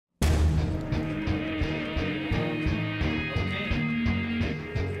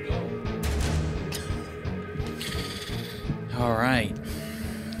All right.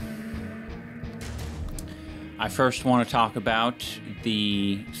 I first want to talk about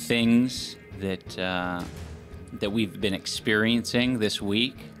the things that that we've been experiencing this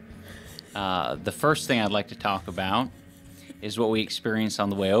week. The first thing I'd like to talk about is what we experienced on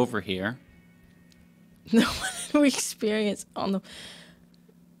the way over here. No, what did we experience on the...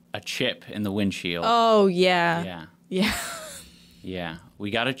 A chip in the windshield. Oh, yeah. Yeah. Yeah. Yeah. We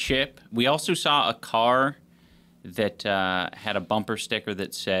got a chip. We also saw a car that had a bumper sticker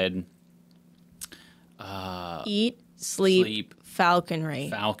that said... Eat, sleep,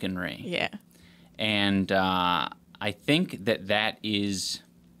 falconry. Falconry. Yeah. And I think that is...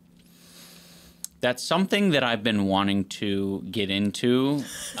 That's something that I've been wanting to get into.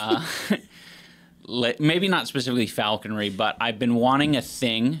 Maybe not specifically falconry, but I've been wanting a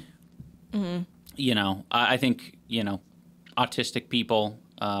thing. Mm-hmm. You know, I think, you know, autistic people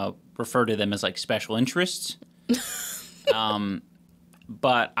refer to them as like special interests.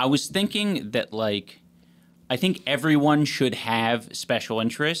 But I was thinking that, like, I think everyone should have special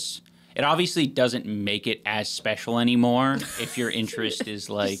interests. It obviously doesn't make it as special anymore if your interest is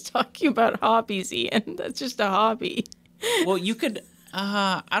like... Just talking about hobbies, Ian. That's just a hobby. Well, you could...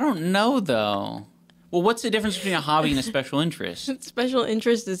 I don't know, though. Well, what's the difference between a hobby and a special interest? Special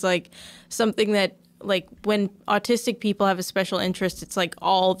interest is like something that, like, when autistic people have a special interest, it's like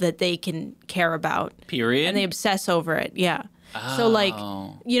all that they can care about. Period? And they obsess over it, yeah. Oh. So, like,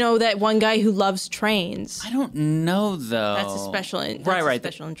 you know, that one guy who loves trains. I don't know, though. That's a special,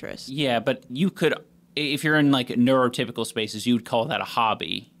 special interest. Yeah, but you could, if you're in, like, neurotypical spaces, you would call that a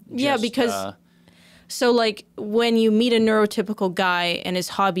hobby. Yeah, because, so, like, when you meet a neurotypical guy and his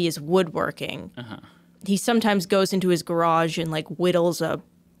hobby is woodworking, he sometimes goes into his garage and, like, whittles a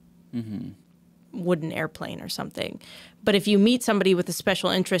wooden airplane or something. But if you meet somebody with a special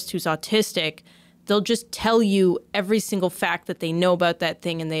interest who's autistic, they'll just tell you every single fact that they know about that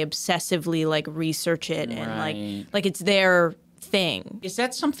thing, and they obsessively, like, research it and like it's their thing. Is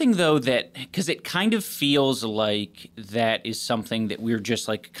that something, though, that, because it kind of feels like that is something that we're just,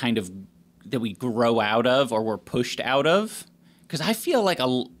 like, kind of, that we grow out of or we're pushed out of? Because I feel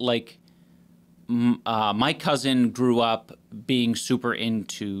like my cousin grew up being super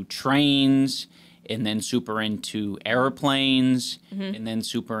into trains, and then super into airplanes, and then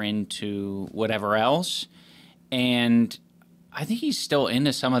super into whatever else. And I think he's still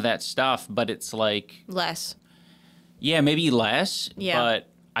into some of that stuff, but it's like... Less. Yeah, maybe less. Yeah. But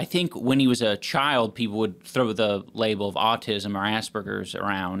I think when he was a child, people would throw the label of autism or Asperger's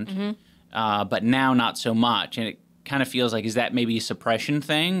around. But now not so much. And it kind of feels like, is that maybe a suppression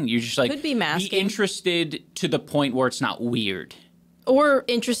thing? You're just like... Could be masking. Be interested to the point where it's not weird. Or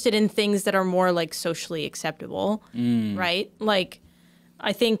interested in things that are more, like, socially acceptable, right? Like,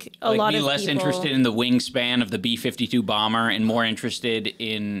 I think a lot of people... less interested in the wingspan of the B-52 bomber and more interested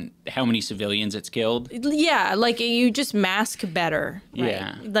in how many civilians it's killed. Yeah, like, you just mask better, right?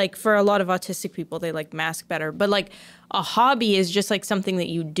 Yeah. Like, for a lot of autistic people, they, like, mask better. But, like, a hobby is just, like, something that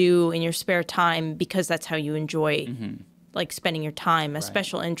you do in your spare time because that's how you enjoy, like, spending your time. A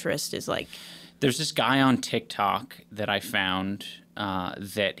special interest is, like... There's this guy on TikTok that I found...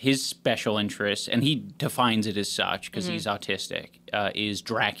 that his special interest, and he defines it as such because he's autistic, is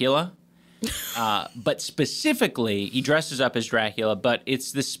Dracula. But specifically, he dresses up as Dracula, but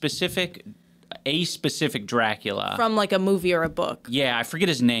it's the specific Dracula. From, like, a movie or a book. Yeah, I forget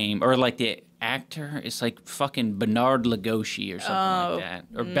his name. Or, like, the actor, it's like fucking Bernard Lugosi or something like that.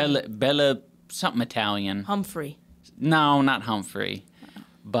 Or Bella, something Italian. Humphrey. No, not Humphrey.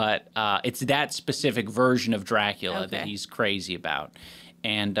 But it's that specific version of Dracula that he's crazy about.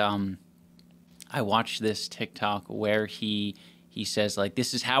 And I watched this TikTok where he says, like,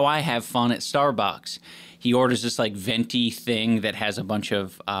 this is how I have fun at Starbucks. He orders this, like, venti thing that has a bunch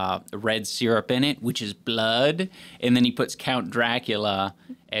of red syrup in it, which is blood. And then he puts Count Dracula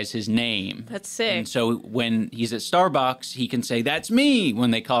as his name. That's sick. And so when he's at Starbucks, he can say, that's me, when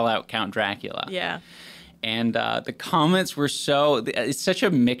they call out Count Dracula. Yeah. And the comments were it's such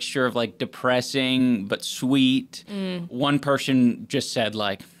a mixture of, like, depressing but sweet. One person just said,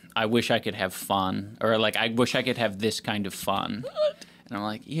 like, I wish I could have fun. Or, like, I wish I could have this kind of fun. And I'm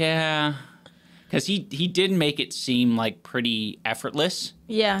like, yeah. Because he did make it seem, like, pretty effortless.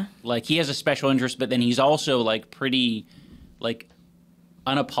 Yeah. Like, he has a special interest, but then he's also, like, pretty, like,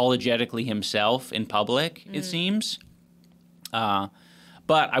 unapologetically himself in public, it seems. But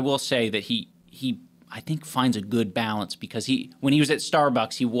I will say that he I think finds a good balance because when he was at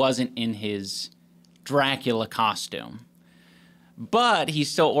Starbucks, he wasn't in his Dracula costume, but he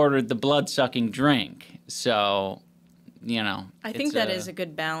still ordered the blood-sucking drink. So, you know, I think that is a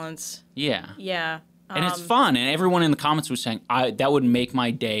good balance. Yeah. Yeah. And it's fun. And everyone in the comments was saying, that would make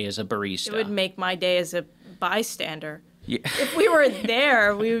my day as a barista. It would make my day as a bystander. Yeah. If we were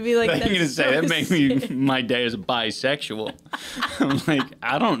there, we would be like, I'm going to say, that makes me my day as a bisexual. I'm like,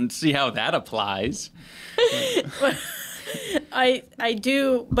 I don't see how that applies. I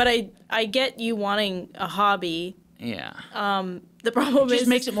do, but I get you wanting a hobby. Yeah. The problem is, it just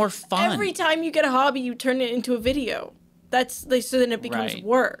makes it more fun. Every time you get a hobby, you turn it into a video. That's like, so then it becomes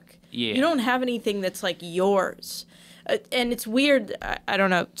work. Yeah. You don't have anything that's like yours. And it's weird. I don't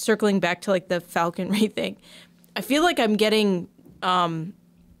know. Circling back to like the falconry thing, I feel like I'm getting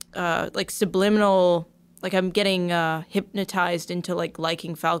like subliminal. Like I'm getting hypnotized into like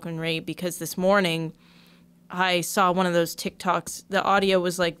liking falconry because this morning I saw one of those TikToks. The audio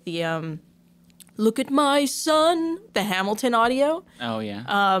was like the "Look at my son," the Hamilton audio. Oh yeah.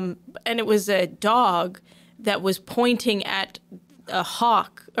 And it was a dog that was pointing at a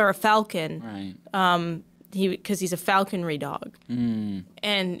hawk or a falcon. Right. Because he's a falconry dog. And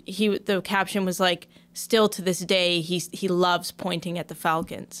the caption was like, still to this day, he loves pointing at the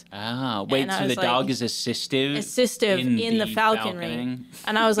falcons. Ah, wait, so the dog is assistive in the falconry.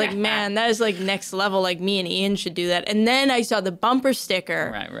 And I was like, man, that is like next level. Like me and Ian should do that. And then I saw the bumper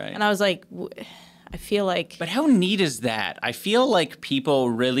sticker. Right. And I was like, I feel like... But how neat is that? I feel like people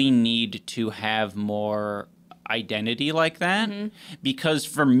really need to have more identity like that, because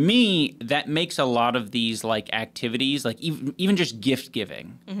for me that makes a lot of these like activities, like even just gift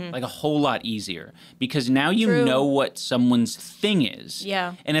giving, like a whole lot easier, because now you know what someone's thing is.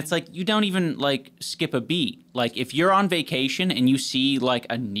 And it's like you don't even like skip a beat. Like if you're on vacation and you see like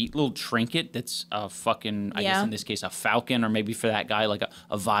a neat little trinket that's a fucking, I guess in this case a falcon, or maybe for that guy like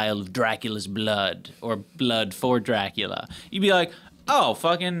a vial of Dracula's blood or blood for Dracula, you'd be like, oh,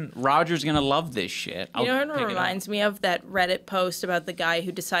 fucking Roger's gonna love this shit. You know what it reminds me of? That Reddit post about the guy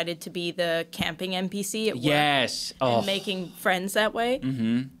who decided to be the camping NPC at work. Yes. And making friends that way.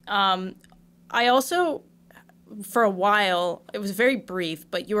 I also, for a while, it was very brief,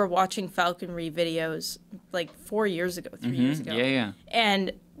 but you were watching falconry videos like 4 years ago, 3 years ago. Yeah.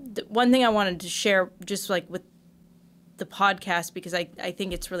 And one thing I wanted to share just like with the podcast, because I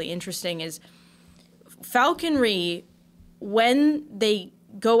think it's really interesting, is falconry, when they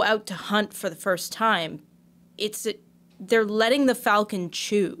go out to hunt for the first time, they're letting the falcon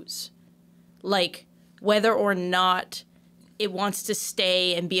choose, like whether or not it wants to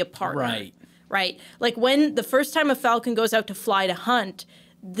stay and be a partner. Right. Like when the first time a falcon goes out to fly to hunt,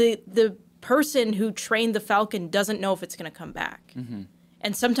 the person who trained the falcon doesn't know if it's going to come back.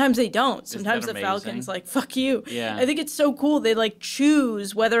 And sometimes they don't. Sometimes the falcon's like, fuck you. Yeah. I think it's so cool. They like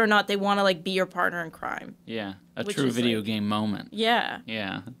choose whether or not they want to like be your partner in crime. Yeah. A true video game moment.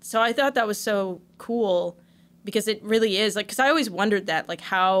 Yeah. So I thought that was so cool, because it really is like, because I always wondered that, like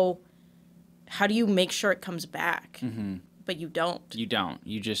how do you make sure it comes back? But you don't. You don't.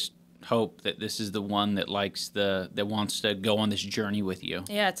 You just hope that this is the one that that wants to go on this journey with you.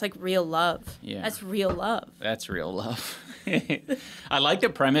 Yeah, it's like real love. Yeah. That's real love. That's real love. I like the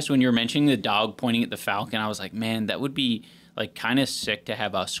premise when you were mentioning the dog pointing at the falcon. I was like, man, that would be like kind of sick to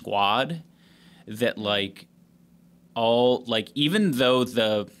have a squad that like all like, even though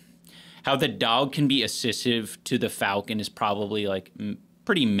how the dog can be assistive to the falcon is probably like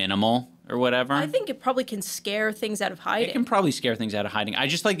pretty minimal or whatever. I think it probably can scare things out of hiding. It can probably scare things out of hiding. I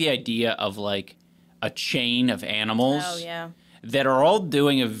just like the idea of like a chain of animals. Oh, yeah. That are all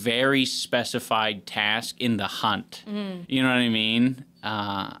doing a very specified task in the hunt. You know what I mean?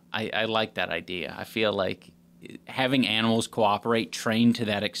 I like that idea. I feel like having animals cooperate, trained to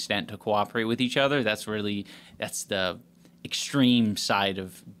that extent to cooperate with each other, that's the extreme side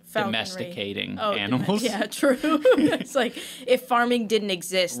of falconry. Domesticating animals. Yeah, true. It's like if farming didn't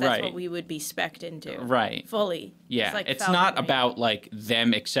exist, that's what we would be specced into. Right. Fully. Yeah. It's not about like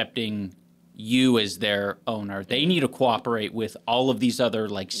them accepting you as their owner. They need to cooperate with all of these other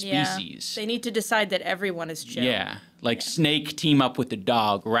like species. They need to decide that everyone is chill. Yeah. Like snake team up with the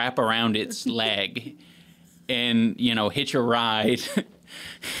dog, wrap around its leg, and, hitch a ride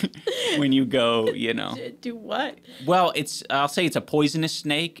when you go, Do what? Well, I'll say it's a poisonous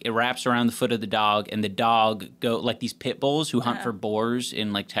snake. It wraps around the foot of the dog, and the dog like these pit bulls who hunt for boars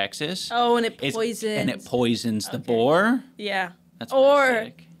in like Texas. Oh, and it poisons. The boar. Yeah. That's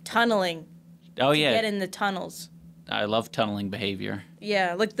sick. Tunneling. Oh yeah. Get in the tunnels. I love tunneling behavior.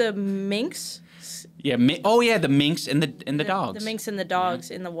 Yeah, like the minks. Yeah. The minks and the dogs. The minks and the dogs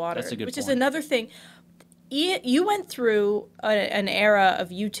in the water. That's a good point. Which is another thing. You went through an era of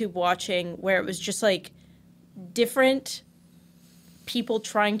YouTube watching where it was just like different people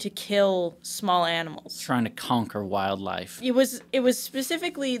trying to kill small animals, trying to conquer wildlife. It was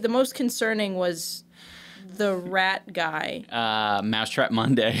specifically, the most concerning was the rat guy. Mousetrap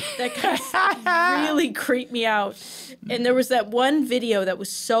Monday. That guy really creeped me out. And there was that one video that was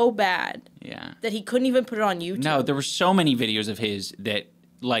so bad that he couldn't even put it on YouTube. No, there were so many videos of his that,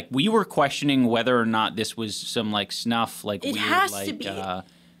 like, we were questioning whether or not this was some, like, snuff, like, it weird, has like, to be.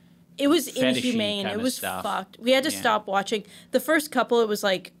 It was inhumane. It was fucked. We had to stop watching. The first couple, it was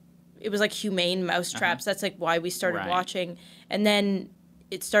like humane mousetraps. That's like why we started watching. And then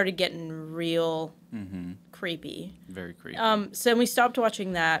it started getting real creepy. Very creepy. So then we stopped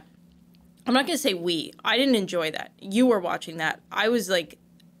watching that. I'm not going to say we. I didn't enjoy that. You were watching that. I was like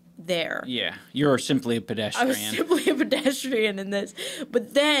there. Yeah. You're simply a pedestrian. I was simply a pedestrian in this.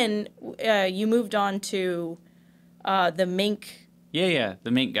 But then you moved on to the mink. Yeah.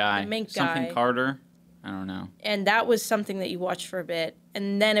 The mink guy. The mink Something guy. Carter. I don't know. And that was something that you watched for a bit.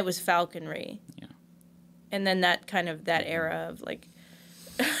 And then it was falconry. Yeah. And then that kind of that era of like.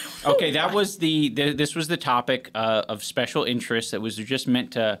 Okay, that was this was the topic of special interest that was just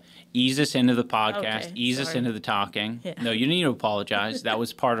meant to ease us into the podcast, ease us into the talking. Yeah. No, you didn't need to apologize. That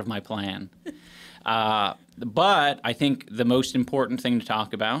was part of my plan. But I think the most important thing to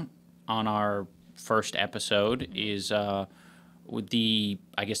talk about on our first episode is with the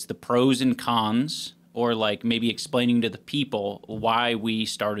pros and cons, or like maybe explaining to the people why we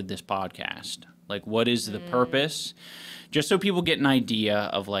started this podcast. Like, what is the purpose? Just so people get an idea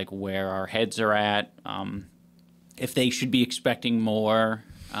of, like, where our heads are at, if they should be expecting more,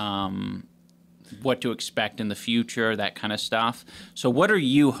 what to expect in the future, that kind of stuff. So what are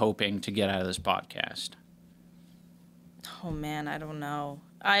you hoping to get out of this podcast? Oh, man, I don't know.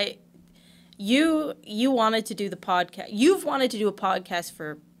 You wanted to do the podcast. You've wanted to do a podcast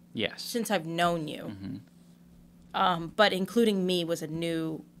for... Yes. Since I've known you. But including me was a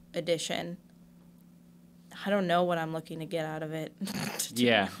new addition. I don't know what I'm looking to get out of it.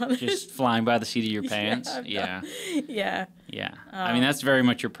 Just flying by the seat of your pants. Yeah. I mean, that's very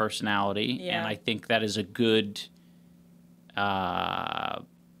much your personality, and I think that is a good, I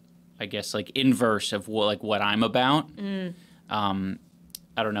guess, like, inverse of what I'm about.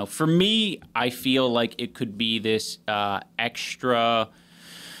 I don't know. For me, I feel like it could be this extra.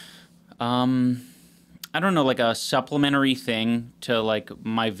 I don't know, like a supplementary thing to, like,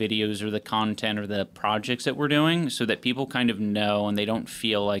 my videos or the content or the projects that we're doing, so that people kind of know and they don't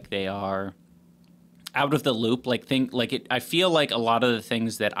feel like they are out of the loop. I feel like a lot of the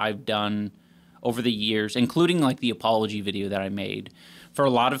things that I've done over the years, including, like, the apology video that I made, for a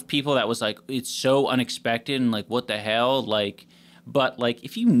lot of people that was like, it's so unexpected and, like, what the hell? Like, but, like,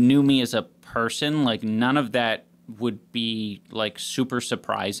 if you knew me as a person, like, none of that would be, like, super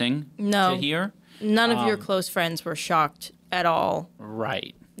surprising to hear. None of your close friends were shocked at all.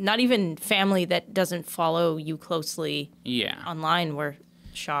 Right. Not even family that doesn't follow you closely online were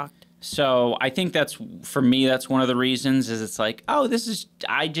shocked. So I think for me, that's one of the reasons is it's like,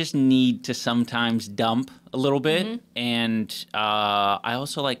 I just need to sometimes dump a little bit. And I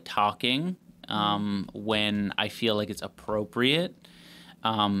also like talking when I feel like it's appropriate.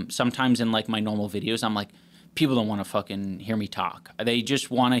 Sometimes in, like, my normal videos, I'm like, people don't want to fucking hear me talk. They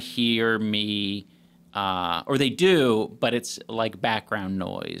just want to hear me, or they do, but it's like background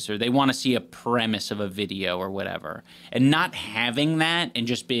noise, or they want to see a premise of a video or whatever. And not having that and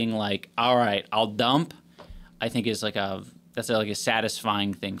just being like, all right, I'll dump, I think is like that's like a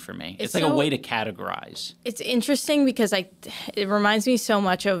satisfying thing for me. It's like a way to categorize. It's interesting because it reminds me so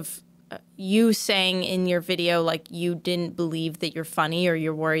much of you saying in your video, like, you didn't believe that you're funny, or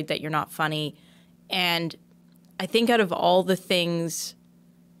you're worried that you're not funny. And I think out of all the things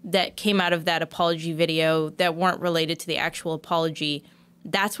that came out of that apology video that weren't related to the actual apology,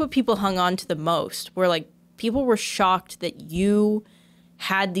 that's what people hung on to the most. Where, like, people were shocked that you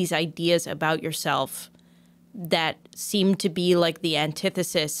had these ideas about yourself that seemed to be like the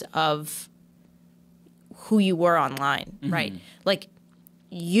antithesis of who you were online, right? Like,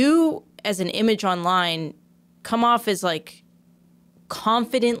 you as an image online come off as, like,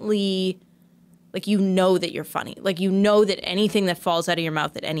 confidently... Like, you know that you're funny. Like, you know that anything that falls out of your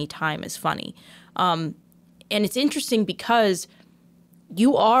mouth at any time is funny. And it's interesting because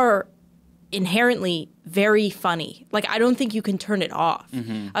you are inherently very funny. Like, I don't think you can turn it off.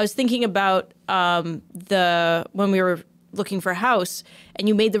 I was thinking about when we were looking for a house, and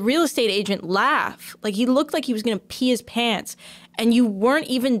you made the real estate agent laugh. Like, he looked like he was going to pee his pants. And you weren't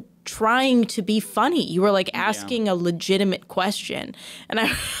even trying to be funny. You were, like, asking a legitimate question. And I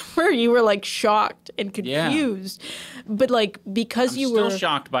remember you were, like, shocked and confused. But, like, because I'm still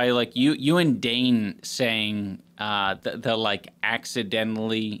shocked by, like, you and Dane saying the like,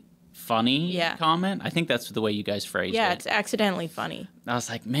 accidentally funny comment. I think that's the way you guys phrased it. Yeah, it's accidentally funny. I was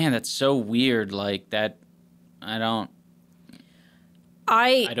like, man, that's so weird. Like, that don't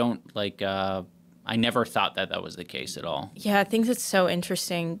like. I never thought that was the case at all. Yeah, I think that's so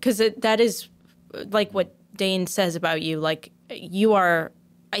interesting because that is like what Dane says about you. Like you are,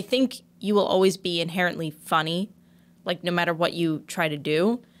 I think you will always be inherently funny, like no matter what you try to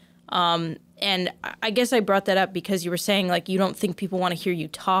do. And I guess I brought that up because you were saying like you don't think people want to hear you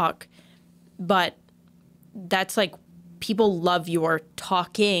talk, but that's like people love your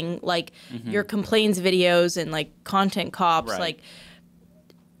talking, like your complaints videos and like Content Cops. Right. Like,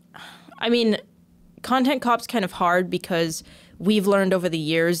 I mean, Content Cop's kind of hard because we've learned over the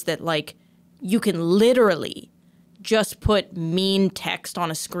years that like you can literally just put mean text on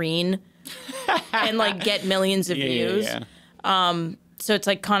a screen and like get millions of views. So it's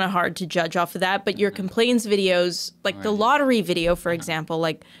like kind of hard to judge off of that. But your complaints videos, like the lottery video, for example,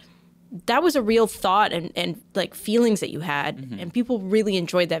 like that was a real thought and like feelings that you had, and people really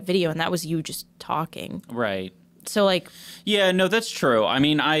enjoyed that video, and that was you just talking. Right. So like, yeah, no, that's true. I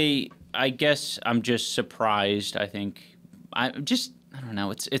mean, I guess I'm just surprised. I think I don't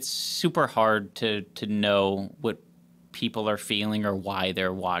know. It's super hard to know what people are feeling or why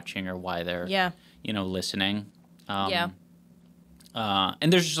they're watching or why they're listening. And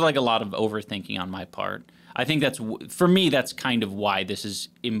there's just like a lot of overthinking on my part. I think for me, that's kind of why this is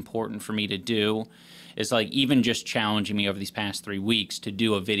important for me to do, is like even just challenging me over these past 3 weeks to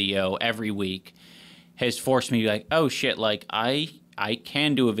do a video every week has forced me to be like, oh shit, like I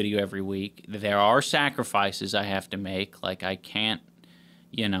can do a video every week. There are sacrifices I have to make. Like I can't,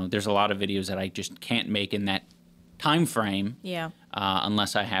 there's a lot of videos that I just can't make in that time frame.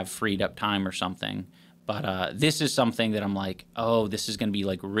 Unless I have freed up time or something. But this is something that I'm like, oh, this is going to be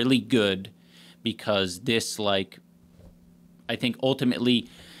like really good because this like, I think ultimately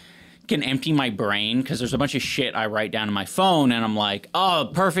can empty my brain because there's a bunch of shit I write down on my phone and I'm like, oh,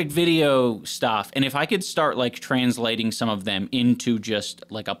 perfect video stuff. And if I could start like translating some of them into just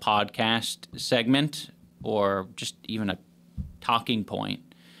like a podcast segment or just even a talking point,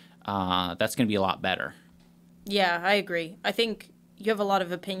 that's going to be a lot better. Yeah, I agree. I think you have a lot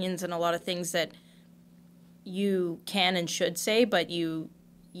of opinions and a lot of things that you can and should say, but you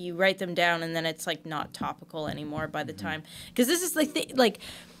write them down and then it's like not topical anymore by the time. Because this is like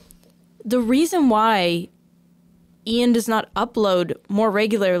the reason why Ian does not upload more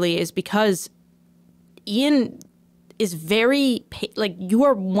regularly is because Ian is very like you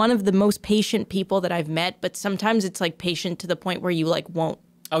are one of the most patient people that I've met, but sometimes it's like patient to the point where you like won't.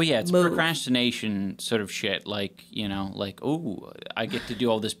 Oh, yeah, it's move. Procrastination sort of shit. Like, like, oh, I get to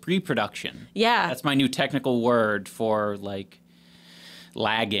do all this pre-production. Yeah. That's my new technical word for, like,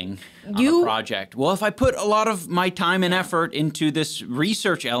 lagging on a project. Well, if I put a lot of my time and effort into this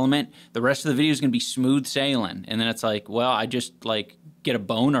research element, the rest of the video is going to be smooth sailing. And then it's like, well, I just, like, get a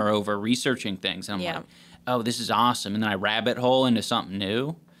boner over researching things. And I'm like, oh, this is awesome. And then I rabbit hole into something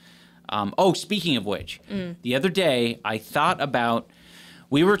new. Speaking of which, the other day I thought about...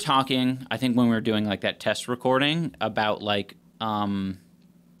 We were talking, I think when we were doing like that test recording about like how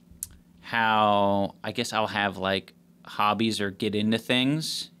I guess I'll have like hobbies or get into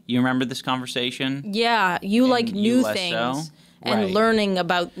things. You remember this conversation? Yeah, you like new things and learning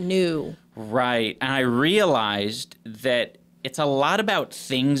about new. Right. And I realized that it's a lot about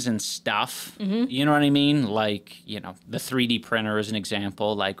things and stuff. You know what I mean? Like, the 3D printer is an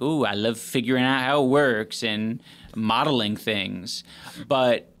example. Like, ooh, I love figuring out how it works and modeling things.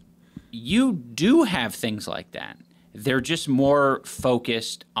 But you do have things like that. They're just more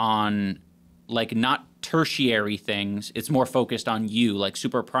focused on, like, not tertiary things. It's more focused on you, like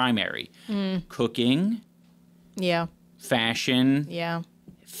super primary. Cooking. Yeah. Fashion. Yeah.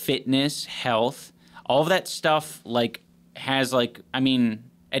 Fitness, health. All of that stuff, like, has like, I mean,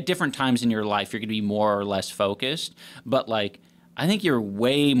 at different times in your life, you're going to be more or less focused. But like, I think you're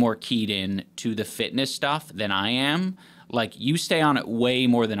way more keyed in to the fitness stuff than I am. Like, you stay on it way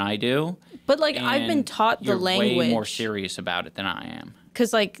more than I do. But like, I've been taught the language. You're way more serious about it than I am.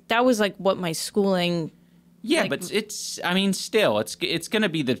 Because like, that was like what my schooling. Yeah, like, but it's, I mean, still, it's going to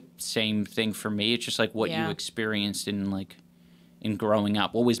be the same thing for me. It's just like what you experienced in like, in growing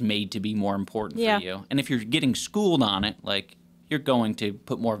up, what was made to be more important for you. And if you're getting schooled on it, like, you're going to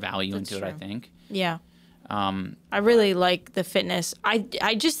put more value into it, I think. Yeah. I really like the fitness.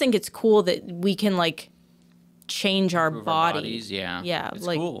 I just think it's cool that we can, like, change our bodies. Yeah. Yeah. It's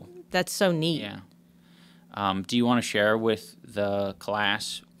like, cool. That's so neat. Yeah. Do you want to share with the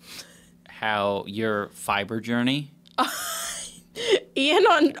class how your fiber journey?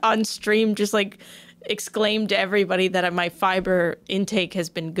 Ian on stream just, like, exclaimed to everybody that my fiber intake has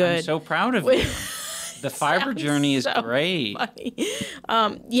been good. I'm so proud of you. The fiber journey is great. Funny.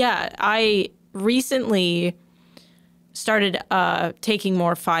 I recently started taking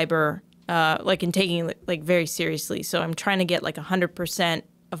more fiber, and taking it like very seriously. So I'm trying to get like 100%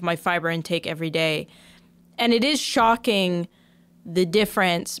 of my fiber intake every day. And it is shocking the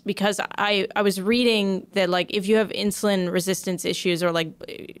difference, because I was reading that like if you have insulin resistance issues or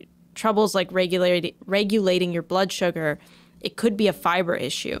like troubles like regulating your blood sugar, it could be a fiber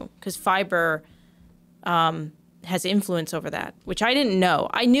issue, because fiber has influence over that, which I didn't know.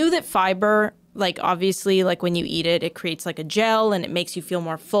 I knew that fiber, like obviously like when you eat it, it creates like a gel and it makes you feel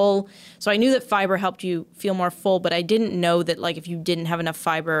more full. So I knew that fiber helped you feel more full, but I didn't know that like if you didn't have enough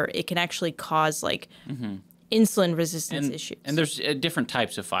fiber, it can actually cause like insulin resistance issues. And there's different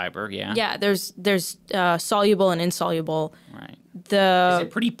types of fiber, yeah. Yeah, there's soluble and insoluble. Right. Is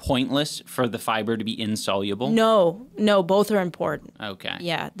it pretty pointless for the fiber to be insoluble? No, both are important. Okay.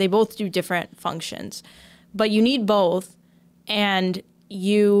 Yeah, they both do different functions, but you need both, and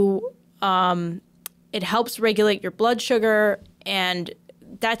it helps regulate your blood sugar, and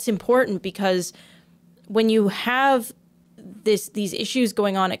that's important because when you have these issues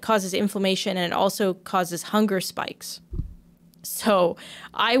going on, it causes inflammation and it also causes hunger spikes. So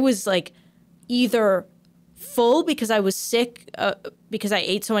I was like either full because I was sick because I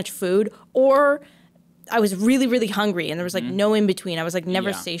ate so much food, or I was really, really hungry, and there was like no in between. I was like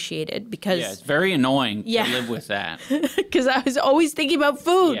never satiated because it's very annoying to live with that. Because I was always thinking about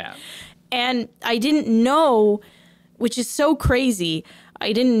food. Yeah. And I didn't know, which is so crazy,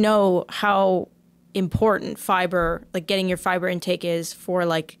 I didn't know how important fiber, like getting your fiber intake is for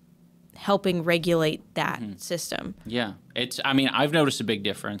like helping regulate that system. Yeah. I've noticed a big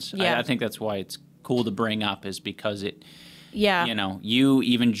difference. Yeah. I think that's why it's cool to bring up, is because it, Yeah. you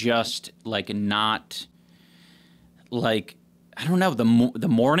even just like not like, I don't know, the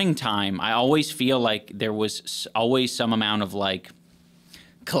morning time, I always feel like there was always some amount of like,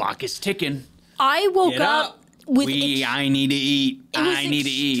 clock is ticking. I woke up with I need to eat. I need to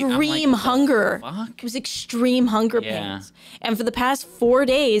eat. Extreme hunger. Fuck? It was extreme hunger pains. And for the past 4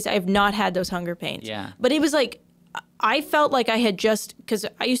 days, I've not had those hunger pains. Yeah. But it was like, I felt like I had just, because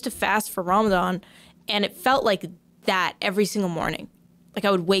I used to fast for Ramadan, and it felt like that every single morning. Like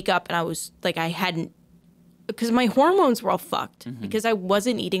I would wake up and I was like, I hadn't, because my hormones were all fucked because I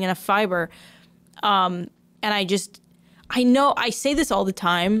wasn't eating enough fiber. And I know I say this all the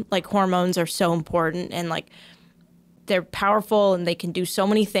time, like hormones are so important and like they're powerful and they can do so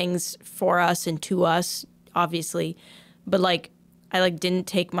many things for us and to us, obviously. But like, I like didn't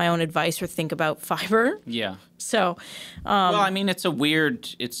take my own advice or think about fiber. Yeah. So, well, I mean, it's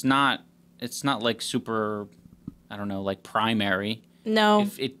not like super, I don't know, like primary. No.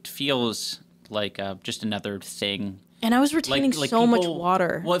 It feels like just another thing. And I was retaining so much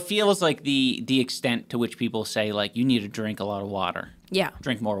water. Well, it feels like the extent to which people say, like, you need to drink a lot of water. Yeah.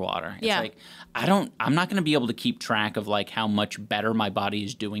 Drink more water. It's yeah. like, I'm not going to be able to keep track of, like, how much better my body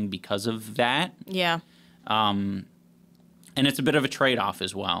is doing because of that. Yeah. And it's a bit of a trade-off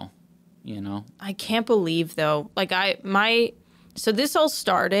as well, you know? I can't believe, though. Like, so this all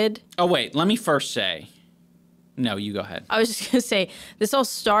started. Oh, wait. Let me first say. No, you go ahead. I was just going to say, this all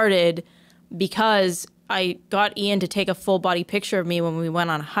started because I got Ian to take a full body picture of me when we went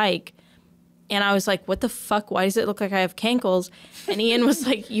on a hike. And I was like, what the fuck? Why does it look like I have cankles? And Ian was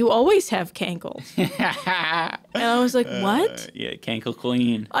like, you always have cankles. And I was like, what? Yeah, cankle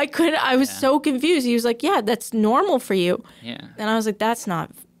queen. I was so confused. He was like, yeah, that's normal for you. Yeah. And I was like,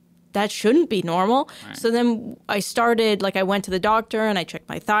 that shouldn't be normal. Right. So then I started, like I went to the doctor and I checked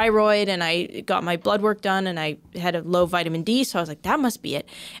my thyroid and I got my blood work done and I had a low vitamin D. So I was like, that must be it.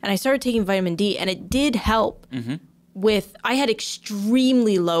 And I started taking vitamin D and it did help I had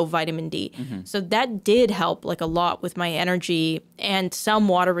extremely low vitamin D. So that did help like a lot with my energy and some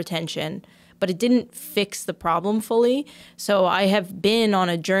water retention, but it didn't fix the problem fully. So I have been on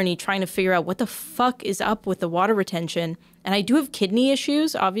a journey trying to figure out what the fuck is up with the water retention. And I do have kidney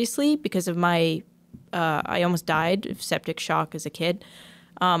issues, obviously, because of my, I almost died of septic shock as a kid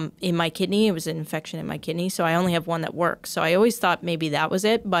in my kidney. It was an infection in my kidney. So I only have one that works. So I always thought maybe that was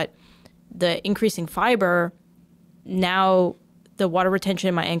it. But the increasing fiber, now the water retention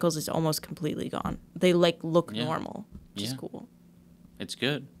in my ankles is almost completely gone. They like look normal, which is cool. It's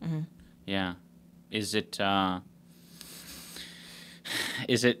good. Yeah. Is it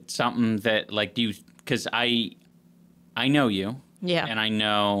something that like because I know you. Yeah. And I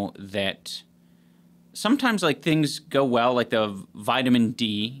know that sometimes like things go well, like the vitamin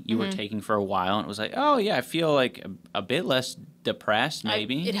D you were taking for a while, and it was like, oh yeah, I feel like a bit less depressed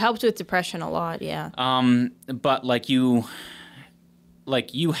maybe. It helped with depression a lot, yeah. But like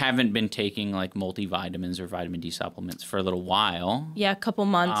like you haven't been taking like multivitamins or vitamin D supplements for a little while. Yeah, a couple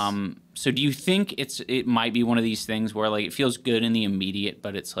months. So do you think it might be one of these things where like it feels good in the immediate,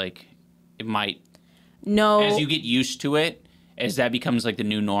 but it's like it might as you get used to it, as that becomes like the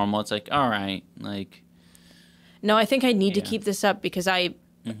new normal, it's like, all right, like. No, I think I need to keep this up because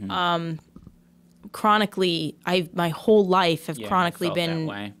chronically, my whole life have chronically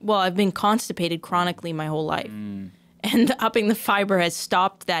been, well, I've been constipated chronically my whole life. And upping the fiber has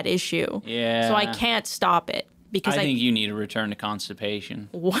stopped that issue. Yeah. So I can't stop it because I think you need to return to constipation.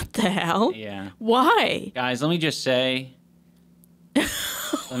 What the hell? Yeah. Why? Guys, let me just say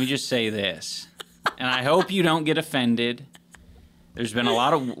this. And I hope you don't get offended. There's been a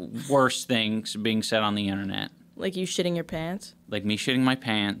lot of worse things being said on the internet. Like you shitting your pants? Like me shitting my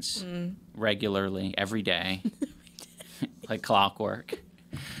pants regularly, every day. Like clockwork.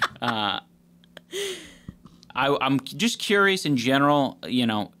 I'm just curious in general,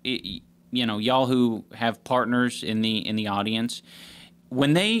 y'all who have partners in the audience,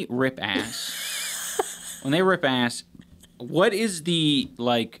 when they rip ass, what is the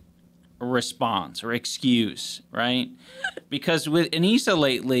like response or excuse, right? Because with Anisa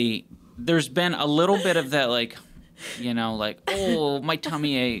lately, there's been a little bit of that like, oh, my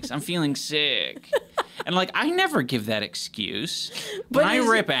tummy aches, I'm feeling sick. And like I never give that excuse. When I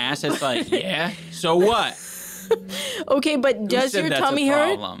rip ass, it's like, yeah, so what? Okay, but does your tummy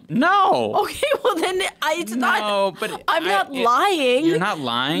hurt? No. Okay, well then it's not. No, but I'm not lying. You're not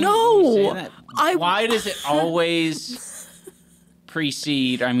lying? No. Why does it always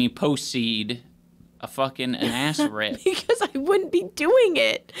postcede a fucking an ass rip? Because I wouldn't be doing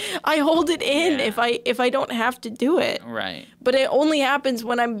it. I hold it in if I don't have to do it. Right. But it only happens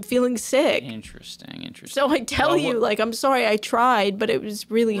when I'm feeling sick. Interesting. So I tell you, like, I'm sorry I tried, but it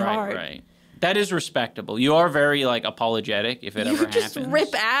was really hard. Right. That is respectable. You are very, like, apologetic if it ever happens. You just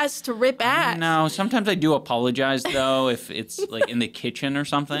rip ass to rip ass. No, sometimes I do apologize, though, if it's, like, in the kitchen or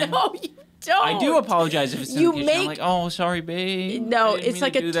something. No, you don't. I do apologize if it's in the kitchen. I'm like, oh, sorry, babe. No, it's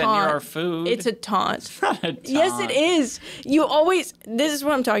like a taunt. Near our food. It's a taunt. It's not a taunt. Yes, it is. You always, this is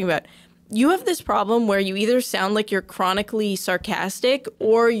what I'm talking about. You have this problem where you either sound like you're chronically sarcastic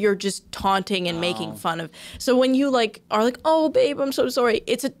or you're just taunting and making fun of. So when you like are like, "Oh, babe, I'm so sorry,"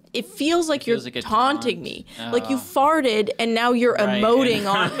 it feels like you're taunting me. Like you farted and now you're emoting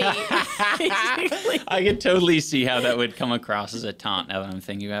on me. I could totally see how that would come across as a taunt now that I'm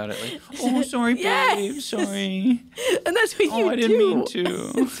thinking about it. Like, oh, sorry, babe, sorry. And that's what you do. I didn't mean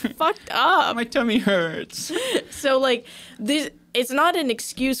to. It's fucked up. My tummy hurts. So like this. It's not an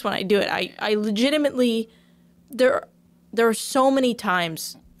excuse when I do it. I legitimately, there are so many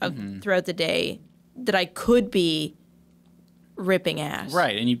times throughout the day that I could be ripping ass.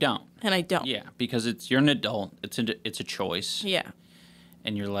 Right, and you don't. And I don't. Yeah, because you're an adult. It's a choice. Yeah.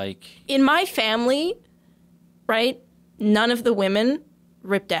 And you're like. In my family, right, none of the women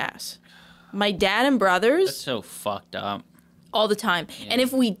ripped ass. My dad and brothers. That's so fucked up. All the time. Yeah. And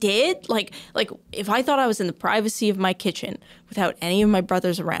if we did, like if I thought I was in the privacy of my kitchen without any of my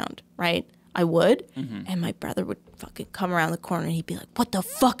brothers around, right, I would. And my brother would fucking come around the corner and he'd be like, what the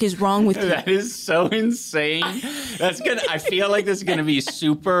fuck is wrong with you? That is so insane. I feel like this is going to be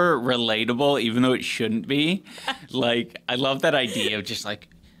super relatable, even though it shouldn't be. Like, I love that idea of just like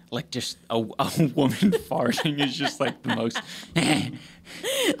just a woman farting is just like the most...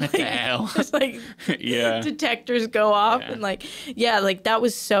 What the hell? Just like detectors go off and like that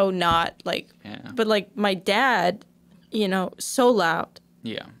was so not like but like my dad, so loud.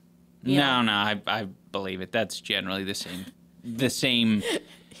 Yeah. No, I believe it. That's generally the same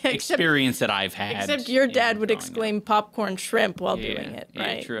experience that I've had. Except your dad would exclaim popcorn shrimp while doing it,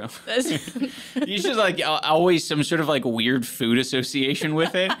 right? Yeah, true. You should like always some sort of like weird food association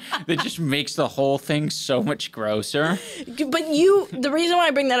with it that just makes the whole thing so much grosser. But the reason why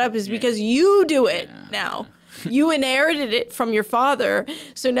I bring that up is because you do it now. You inherited it from your father.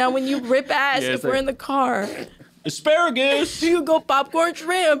 So now when you rip ass, if we're in the car... Asparagus! You go popcorn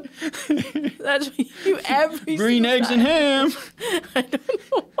shrimp. That's what you do every Green eggs time. and ham. I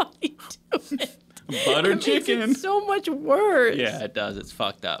don't know why you do it. Buttered chicken. Makes it so much worse. Yeah, it does. It's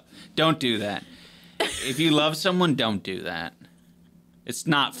fucked up. Don't do that. If you love someone, don't do that. It's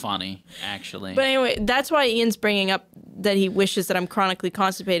not funny, actually. But anyway, that's why Ian's bringing up that he wishes that I'm chronically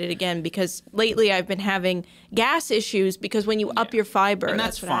constipated again, because lately I've been having gas issues because when you up your fiber, and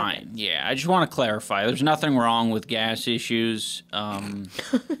that's what fine. happens. Yeah, I just want to clarify. There's nothing wrong with gas issues. Crohn's,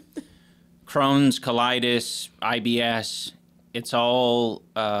 colitis, IBS, it's all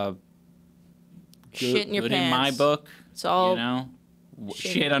shit in your good pants. In my book. It's all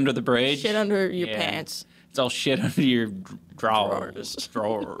shit under the bridge. Shit under your pants. It's all shit under your Drawers.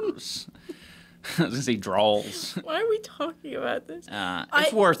 Drawers. I was gonna say drawls. Why are we talking about this?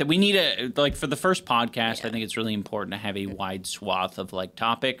 It's worth it. We need for the first podcast. I think it's really important to have a wide swath of like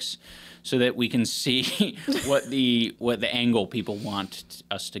topics, so that we can see what the angle people want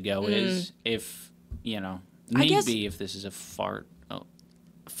us to go is. If if this is a fart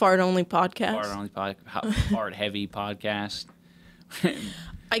only podcast, fart heavy podcast.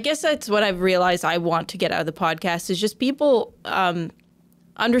 I guess that's what I've realized I want to get out of the podcast is just people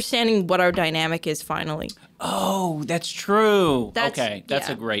understanding what our dynamic is finally. Oh, that's true. That's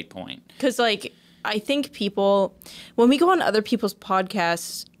a great point. Because, like, I think people, when we go on other people's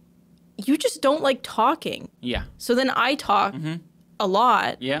podcasts, you just don't like talking. Yeah. So then I talk a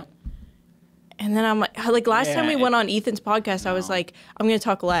lot. Yeah. And then I'm like last time we went on Ethan's podcast, I was like, I'm going to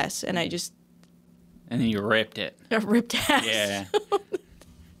talk less. And I just... And then you ripped it. I ripped ass. Yeah.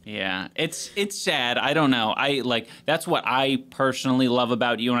 Yeah, it's sad. I don't know. That's what I personally love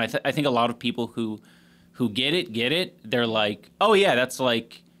about you, and I think a lot of people who get it. They're like, oh yeah,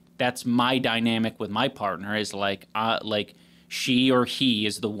 that's my dynamic with my partner is like she or he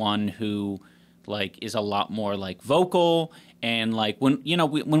is the one who like is a lot more like vocal, and like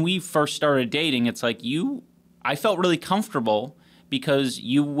when we first started dating, it's like I felt really comfortable because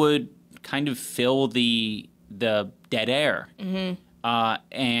you would kind of fill the dead air. Mm-hmm.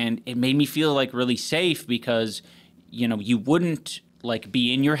 And it made me feel like really safe because, you wouldn't like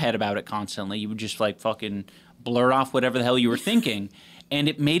be in your head about it constantly. You would just like fucking blurt off whatever the hell you were thinking. And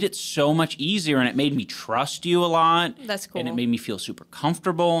it made it so much easier, and it made me trust you a lot. That's cool. And it made me feel super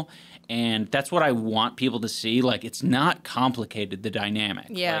comfortable. And that's what I want people to see. Like, it's not complicated, the dynamic.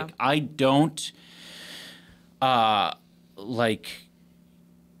 Yeah. Like, I don't,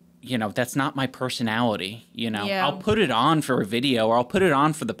 that's not my personality, Yeah. I'll put it on for a video or I'll put it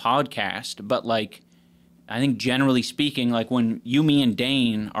on for the podcast, but, like, I think generally speaking, like, when you, me, and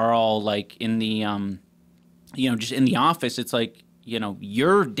Dane are all, like, in the, just in the office, it's like,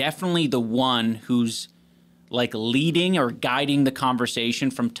 you're definitely the one who's, like, leading or guiding the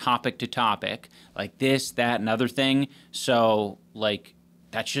conversation from topic to topic, like this, that, and other thing. So, like,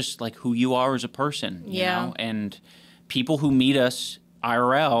 that's just, like, who you are as a person, you know? And people who meet us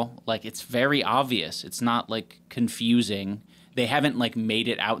IRL, like, it's very obvious. It's not, like, confusing. They haven't, like, made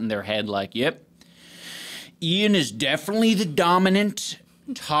it out in their head like, yep, Ian is definitely the dominant,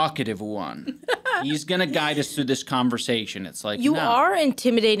 talkative one. He's going to guide us through this conversation. It's like, you are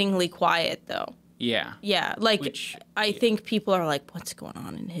intimidatingly quiet, though. Yeah. Yeah, like, I think people are like, what's going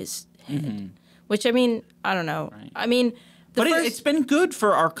on in his head? Mm-hmm. Which, I mean, I don't know. Right. I mean... It's been good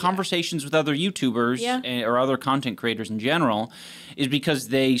for our conversations with other YouTubers or other content creators in general, is because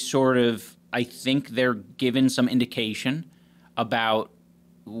they sort of, I think they're given some indication about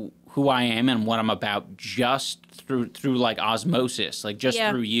who I am and what I'm about just through like osmosis, like just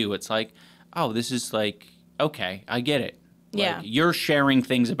through you. It's like, oh, this is like, okay, I get it. Yeah. Like, you're sharing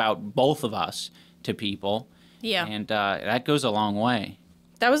things about both of us to people. Yeah. And that goes a long way.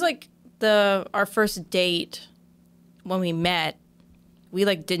 That was like our first date. When we met, we,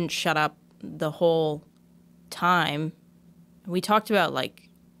 like, didn't shut up the whole time. We talked about, like,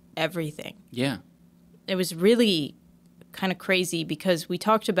 everything. Yeah. It was really kind of crazy because we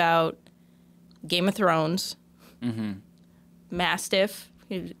talked about Game of Thrones, Mastiff.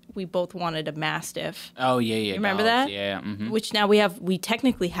 We both wanted a Mastiff. Oh, yeah. You remember that? Yeah. Mm-hmm. Which now we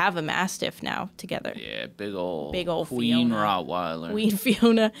technically have a Mastiff now together. Yeah, big old Queen Queen Rottweiler. Queen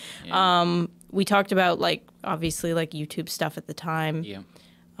Fiona. Yeah. We talked about, like, obviously, like, YouTube stuff at the time. Yeah.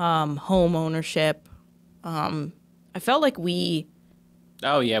 Home ownership. I felt like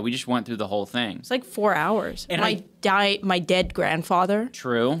Oh, yeah, we just went through the whole thing. It's like 4 hours. And my dead grandfather.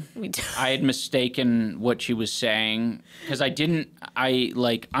 True. I had mistaken what she was saying because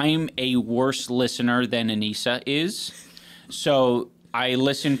I'm a worse listener than Anisa is. So I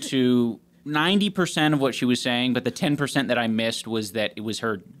listened to 90% of what she was saying, but the 10% that I missed was that it was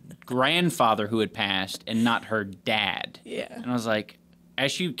her grandfather who had passed and not her dad. Yeah. And I was like,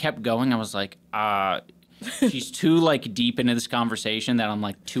 as she kept going, I was like, she's too, like, deep into this conversation that I'm,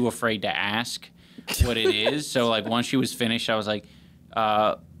 like, too afraid to ask what it is. So, like, once she was finished, I was like,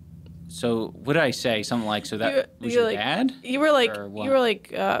 so what did I say? Something like, so that was your dad? You were like,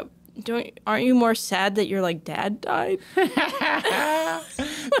 aren't you more sad that your, like, dad died?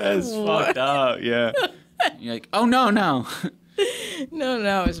 That's fucked up, yeah. You're like, oh, no.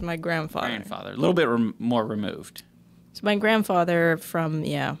 No, it was my grandfather. A little bit more removed. It's my grandfather from,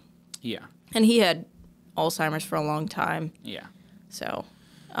 Yeah. And he had Alzheimer's for a long time. Yeah. So,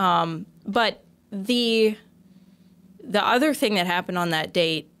 but the other thing that happened on that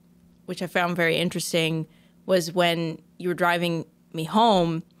date, which I found very interesting, was when you were driving me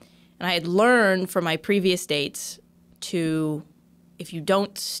home, and I had learned from my previous dates to, if you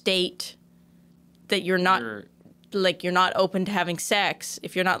don't state that you're not open to having sex,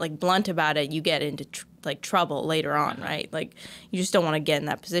 if you're not like blunt about it, you get into trouble later on, right? Like you just don't want to get in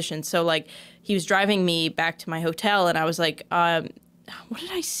that position. So like he was driving me back to my hotel, and I was like, what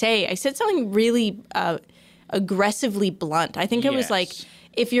did I say? I said something really aggressively blunt. I think it was like,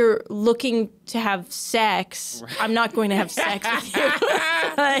 if you're looking to have sex, I'm not going to have sex with you.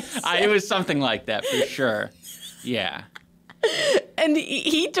 It was something like that for sure. Yeah. And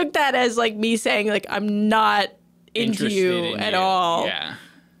he took that as like me saying like, I'm not into you at all. Yeah.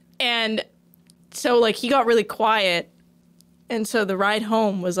 And so like he got really quiet. And so the ride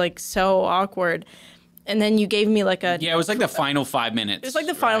home was like so awkward. And then you gave me like a... Yeah, it was like the final 5 minutes. It was like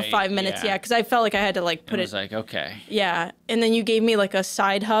the final 5 minutes, yeah, because I felt like I had to like put it... I was like, okay. Yeah, and then you gave me like a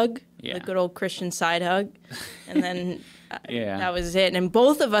side hug, the good old Christian side hug, and then that was it. And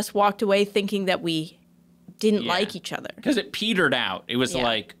both of us walked away thinking that we didn't like each other. Because it petered out. It was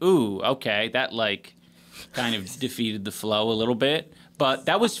like, ooh, okay, that like kind of defeated the flow a little bit. But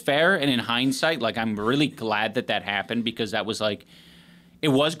that was fair, and in hindsight, like I'm really glad that that happened, because that was like... It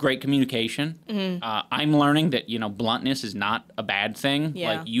was great communication. Mm-hmm. I'm learning that, bluntness is not a bad thing.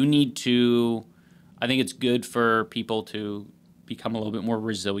 Yeah. Like, you need to... I think it's good for people to become a little bit more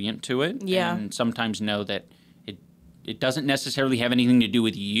resilient to it. Yeah. And sometimes know that it doesn't necessarily have anything to do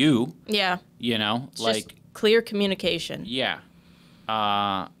with you. Yeah. It's like... just clear communication. Yeah.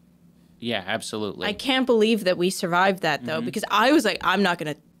 Yeah, absolutely. I can't believe that we survived that, though, because I was like, I'm not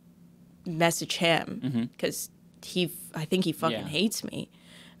going to message him, because... I think he fucking hates me.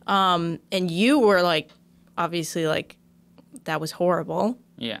 And you were like, obviously like, that was horrible.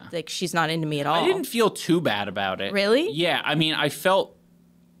 Yeah. Like, she's not into me at all. I didn't feel too bad about it. Really? Yeah. I mean, I felt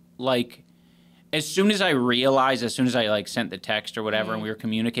like as soon as I like sent the text or whatever and we were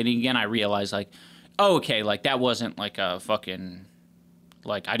communicating again, I realized like, oh, okay, like that wasn't like a fucking,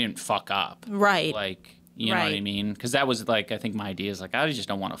 like I didn't fuck up. Right. Like, you know what I mean? Because that was like, I think my idea is like, I just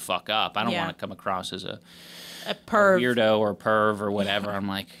don't want to fuck up. I don't want to come across as a perv. A weirdo or perv or whatever. I'm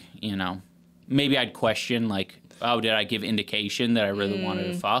like, maybe I'd question like, oh, did I give indication that I really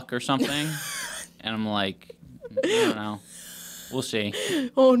wanted to fuck or something? And I'm like, I don't know. We'll see.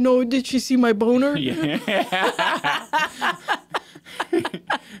 Oh no, did she see my boner? Yeah.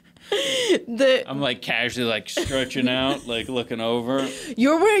 I'm like casually like stretching out, like looking over.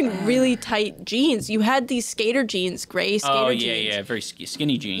 You're wearing really tight jeans. You had these skater jeans, gray skater jeans. Oh, yeah, very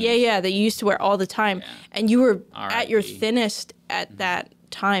skinny jeans. Yeah, that you used to wear all the time. Yeah. And you were at your thinnest at that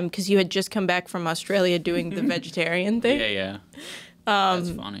time because you had just come back from Australia doing the vegetarian thing. Yeah.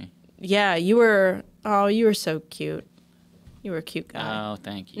 That's funny. Yeah, you were so cute. You were a cute guy. Oh,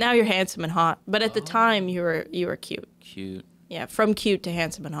 thank you. Now you're handsome and hot. But at the time, you were cute. Cute. Yeah, from cute to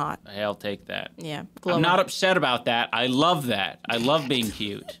handsome and hot. I'll take that. Yeah. I'm not upset about that. I love that. I love being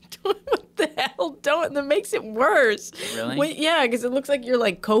cute. What the hell? Don't. That makes it worse. Really? Wait, yeah, because it looks like you're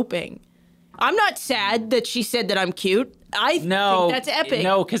like coping. I'm not sad that she said that I'm cute. I think that's epic.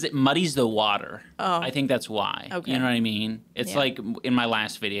 No, because it muddies the water. Oh. I think that's why. Okay. You know what I mean? It's like in my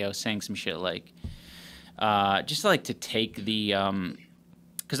last video saying some shit like, just like to take the,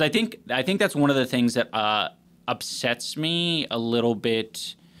 because I think that's one of the things that upsets me a little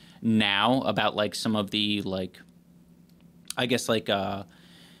bit now about like some of the like, I guess like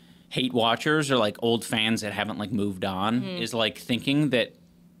hate watchers or like old fans that haven't like moved on is like thinking that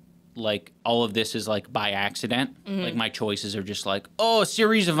like all of this is like by accident. Like my choices are just like, a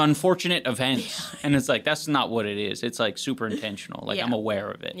series of unfortunate events. And it's like, that's not what it is. It's like super intentional. Like I'm aware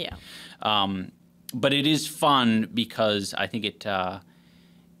of it. Yeah. But it is fun because I think it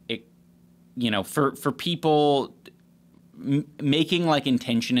for people making like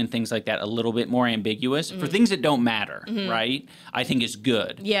intention and things like that a little bit more ambiguous for things that don't matter, right? I think is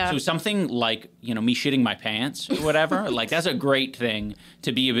good. Yeah. So something like, me shitting my pants or whatever, like that's a great thing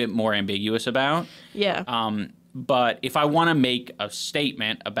to be a bit more ambiguous about. Yeah. But if I want to make a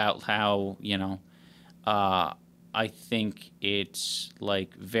statement about how, I think it's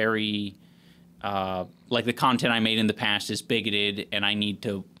like very, like the content I made in the past is bigoted and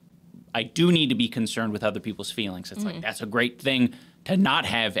I do need to be concerned with other people's feelings. It's like, that's a great thing to not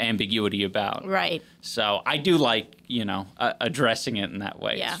have ambiguity about. Right. So I do like, addressing it in that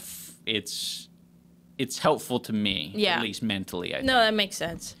way. Yeah. It's helpful to me, at least mentally, I think. No, that makes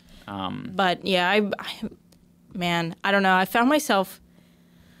sense. But yeah, I don't know. I found myself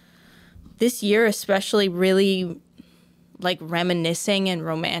this year especially really like reminiscing and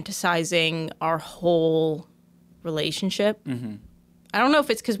romanticizing our whole relationship. I don't know if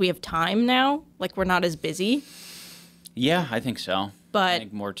it's because we have time now, like we're not as busy. Yeah, I think so. But I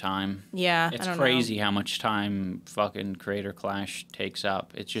think more time. Yeah, it's I don't crazy know. how much time fucking Creator Clash takes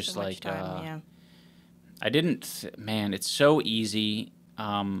up. It's just So much like time, yeah. I didn't. Man, it's so easy.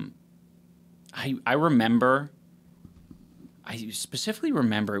 I remember. I specifically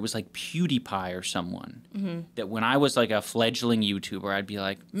remember it was like PewDiePie or someone that when I was like a fledgling YouTuber, I'd be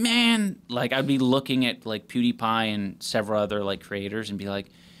like, man, like I'd be looking at like PewDiePie and several other like creators and be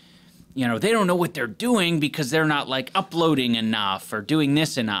like, you know, they don't know what they're doing because they're not like uploading enough or doing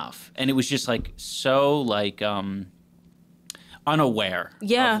this enough. And it was just like so like unaware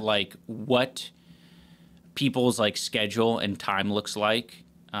of like what people's like schedule and time looks like.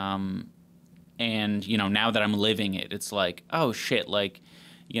 And, you know, now that I'm living it, it's like, oh, shit, like,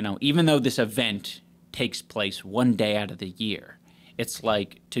 you know, even though this event takes place one day out of the year, it's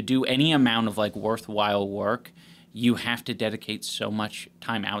like to do any amount of, like, worthwhile work, you have to dedicate so much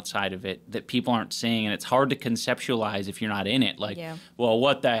time outside of it that people aren't seeing. And it's hard to conceptualize if you're not in it. Like, well,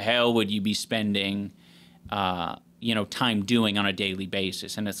 what the hell would you be spending, you know, time doing on a daily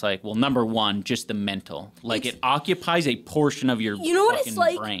basis? And it's like, well, number one, just the mental. Like, it occupies a portion of your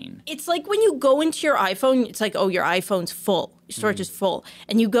fucking brain. It's like when you go into your iPhone, it's like, oh, your iPhone's full. Your storage is full.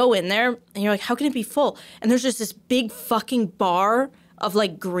 And you go in there, and you're like, how can it be full? And there's just this big fucking bar of,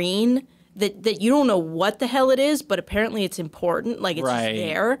 like, green that you don't know what the hell it is, but apparently it's important. Like, it's just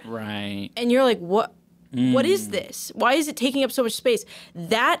there. Right. And you're like, what? What is this? Why is it taking up so much space?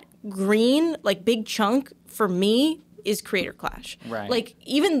 That green, like, big chunk, for me, is Creator Clash. Right. Like,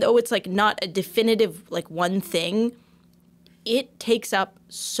 even though it's, like, not a definitive, like, one thing, it takes up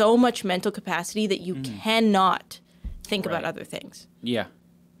so much mental capacity that you cannot think about other things. Yeah.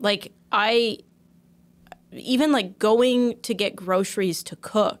 Like, even, like, going to get groceries to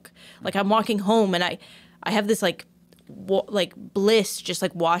cook. Like, I'm walking home, and I have this, like bliss just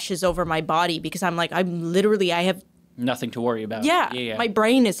like washes over my body because I'm like, I have nothing to worry about. Yeah. My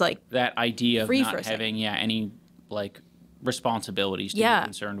brain is like that idea of free not having any like responsibilities to be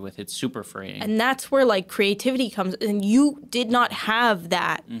concerned with. It's super freeing. And that's where like creativity comes. And you did not have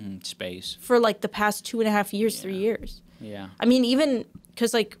that space for like the past 2.5 years, 3 years. Yeah. I mean, even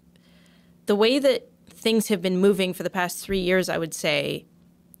because like the way that things have been moving for the past 3 years, I would say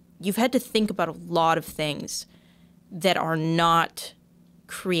you've had to think about a lot of things that are not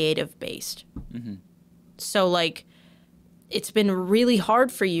creative based. So like it's been really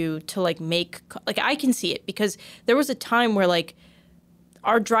hard for you to like make, like I can see it because there was a time where like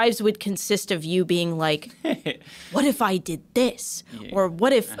our drives would consist of you being like, what if I did this? Or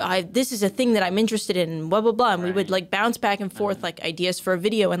what if this is a thing that I'm interested in, blah, blah, blah. And we would like bounce back and forth like ideas for a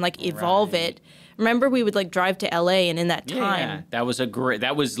video and like evolve it. Remember, we would like drive to LA, and in that time, that was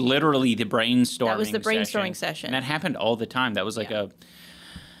that was literally the brainstorming. That was the brainstorming session. And that happened all the time. That was like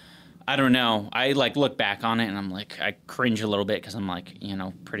I don't know. I like look back on it, and I'm like, I cringe a little bit because I'm like, you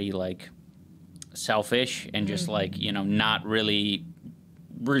know, pretty like selfish and just like, you know, not really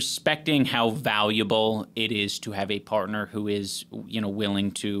respecting how valuable it is to have a partner who is, you know, willing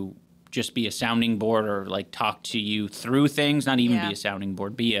to just be a sounding board or like talk to you through things, not even be a sounding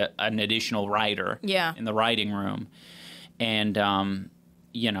board, be an additional writer in the writing room. And,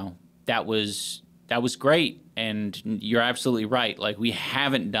 you know, that was great. And you're absolutely right. Like we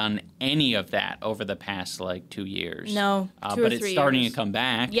haven't done any of that over the past like 2 years. No, 2 or 3 but it's starting years. to come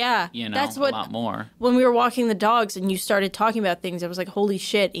back. Yeah. You know, that's what, a lot more. When we were walking the dogs and you started talking about things, I was like, holy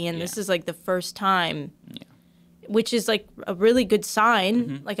shit, Ian, this is like the first time. Yeah. Which is like a really good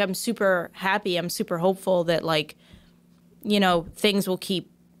sign. Like I'm super happy. I'm super hopeful that like, you know, things will keep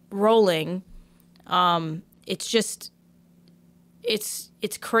rolling. It's just,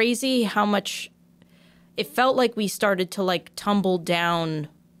 it's crazy how much it felt like we started to like tumble down.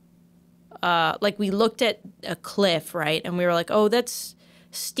 Like we looked at a cliff, right? And we were like, oh, that's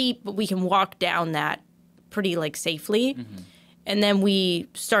steep, but we can walk down that pretty like safely. And then we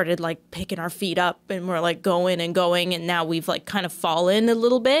started like picking our feet up and we're like going and going. And now we've like kind of fallen a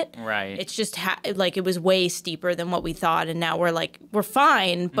little bit. Right. It's just like it was way steeper than what we thought. And now we're like, we're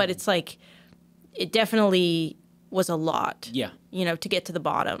fine. But it's like, it definitely was a lot. Yeah. You know, to get to the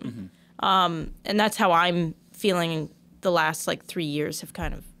bottom. And that's how I'm feeling the last like 3 years have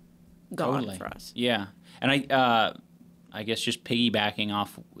kind of gone for us. Yeah. And I guess just piggybacking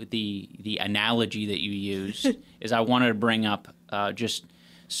off the analogy that you used is I wanted to bring up just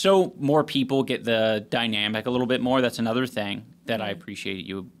so more people get the dynamic a little bit more. That's another thing that I appreciate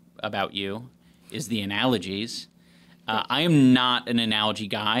about you is the analogies. I am not an analogy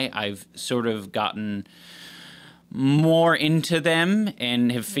guy. I've sort of gotten more into them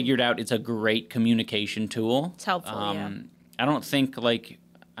and have figured out it's a great communication tool. It's helpful, I don't think like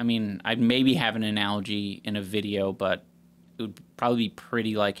I mean, I'd maybe have an analogy in a video, but it would probably be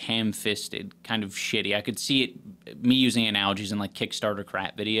pretty like ham-fisted, kind of shitty. I could see me using analogies in like Kickstarter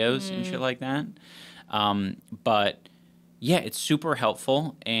crap videos and shit like that. But yeah, it's super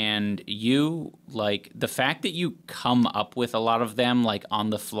helpful. And you, like, the fact that you come up with a lot of them like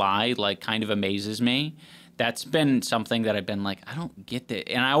on the fly, like, kind of amazes me. That's been something that I've been like, I don't get that.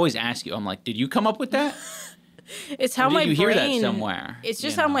 And I always ask you, I'm like, did you come up with that? It's how my brain. Hear that somewhere? It's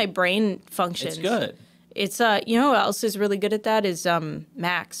just how my brain functions. It's good. It's you know who else is really good at that is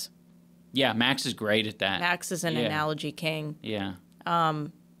Max. Yeah, Max is great at that. Max is an analogy king. Yeah.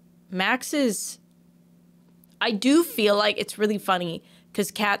 Max is. I do feel like it's really funny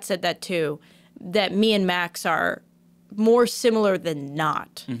because Kat said that too, that me and Max are more similar than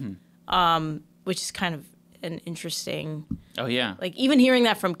not, which is kind of an interesting. Oh yeah. Like even hearing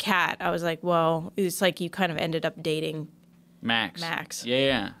that from Kat, I was like, well, it's like you kind of ended up dating Max.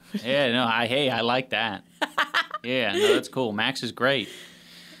 Yeah. No, I like that. Yeah, no, that's cool. Max is great.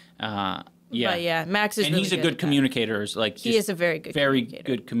 Yeah. But yeah, Max is and really he's a good communicator. Like he is a very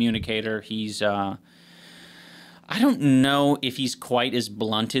good communicator. He's I don't know if he's quite as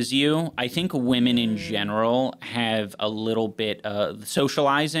blunt as you. I think women in general have a little bit of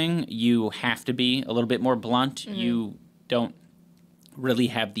socializing. You have to be a little bit more blunt. You don't really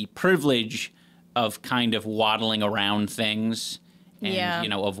have the privilege of kind of waddling around things and, you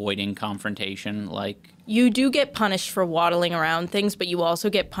know, avoiding confrontation. Like, you do get punished for waddling around things, but you also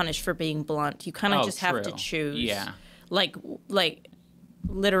get punished for being blunt. You kind of just have to choose. Yeah. Like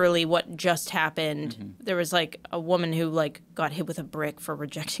literally what just happened. There was like a woman who like got hit with a brick for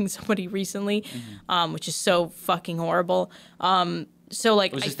rejecting somebody recently, which is so fucking horrible. So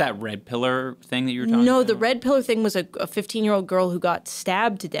like, was this that red pillar thing that you were talking about? No, the red pillar thing was a 15-year-old girl who got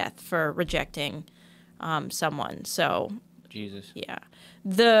stabbed to death for rejecting someone. So Jesus. Yeah.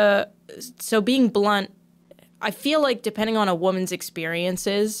 So being blunt, I feel like depending on a woman's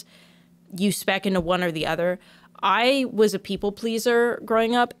experiences, you spec into one or the other. I was a people pleaser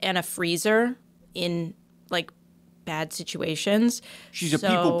growing up and a freezer in like bad situations. She's a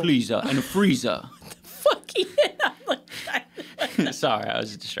people pleaser and a freezer. Fucking Sorry, I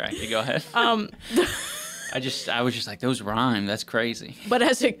was distracted. Go ahead. I was just like, those rhyme. That's crazy. But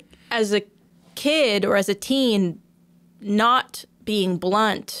as a kid or as a teen, not being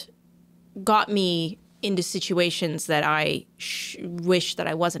blunt got me into situations that I wish that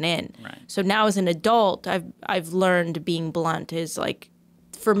I wasn't in. Right. So now as an adult, I've learned being blunt is like,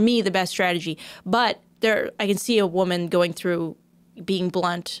 for me, the best strategy. But I can see a woman going through being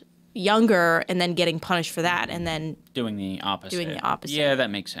blunt younger and then getting punished for that and then doing the opposite. Yeah,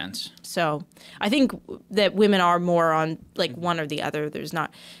 that makes sense. So I think that women are more on like one or the other. There's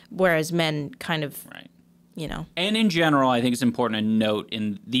not, whereas men kind of, you know. And in general, I think it's important to note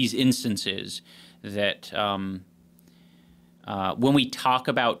in these instances that when we talk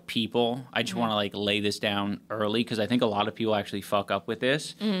about people, I just want to like lay this down early because I think a lot of people actually fuck up with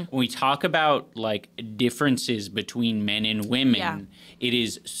this. When we talk about like differences between men and women, it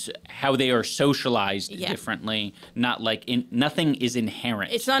is how they are socialized differently. Not like nothing is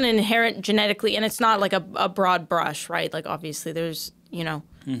inherent. It's not inherent genetically, and it's not like a broad brush, right? Like obviously, there's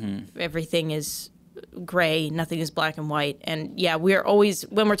everything is gray, nothing is black and white. And yeah, we're always,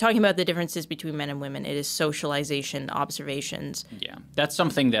 when we're talking about the differences between men and women, it is socialization, observations. Yeah, that's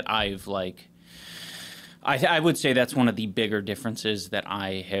something that I've like, I would say that's one of the bigger differences that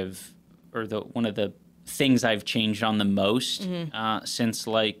I have, or one of the things I've changed on the most since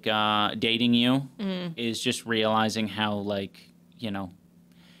like dating you is just realizing how like, you know,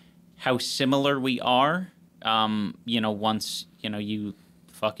 how similar we are, you know, once, you know, you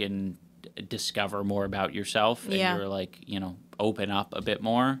fucking discover more about yourself and you're like, you know, open up a bit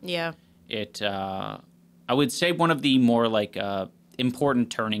more. Yeah. I would say one of the more like important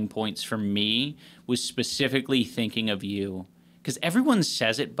turning points for me was specifically thinking of you, because everyone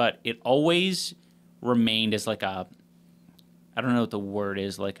says it, but it always remained as like I don't know what the word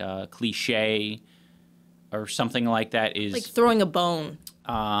is, like a cliche or something like that, is like throwing a bone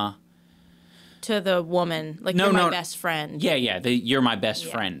to the woman, like you're my best friend. Yeah, you're my best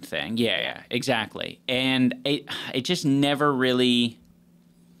friend thing. Yeah, exactly. And it just never really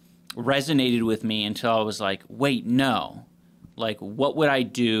resonated with me until I was like, wait, no. Like, what would I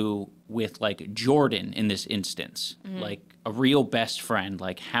do with like Jordan in this instance? Like a real best friend.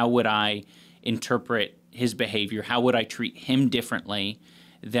 Like, how would I interpret his behavior? How would I treat him differently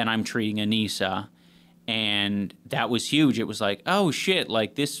than I'm treating Anisa? And that was huge. It was like, oh shit,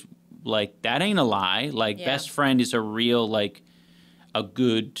 like this, like that ain't a lie. Like best friend is a real, like a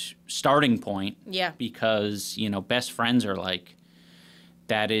good starting point. Yeah. Because, you know, best friends are like,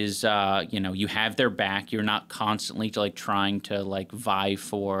 that is, you know, you have their back. You're not constantly like trying to like vie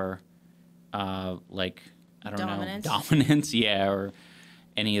for, like, I don't know, dominance, yeah, or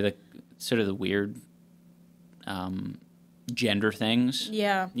any of the sort of the weird gender things.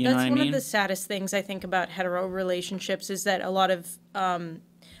 Yeah, you know that's what I mean? Of the saddest things I think about hetero relationships is that a lot of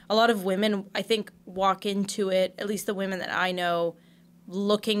women, I think, walk into it, at least the women that I know,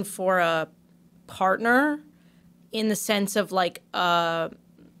 looking for a partner in the sense of like an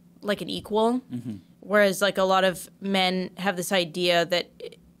equal, whereas like a lot of men have this idea that.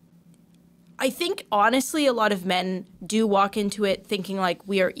 I think, honestly, a lot of men do walk into it thinking like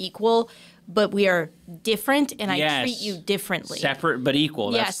we are equal, but we are different, and I treat you differently. Separate but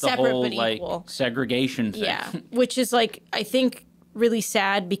equal. That's the whole like segregation thing. Yeah, which is like, I think, really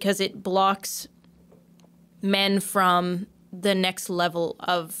sad because it blocks men from the next level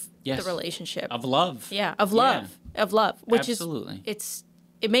of the relationship. Of love. Yeah, of love. Yeah. Of love. Which Absolutely.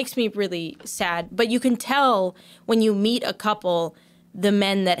 It makes me really sad. But you can tell when you meet a couple, the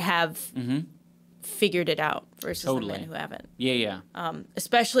men that have figured it out versus the men who haven't. Yeah.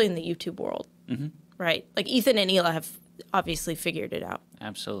 Especially in the YouTube world. Right? Like Ethan and Hila have obviously figured it out.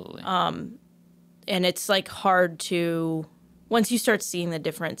 Absolutely. And it's like hard to, once you start seeing the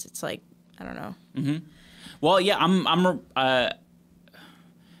difference, it's like, I don't know. Well, yeah,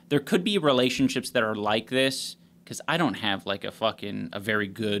 there could be relationships that are like this, because I don't have like a very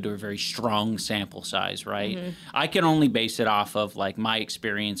good or very strong sample size, right? I can only base it off of like my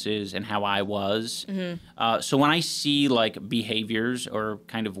experiences and how I was. So when I see like behaviors or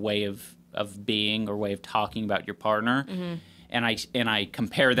kind of way of being or way of talking about your partner, and I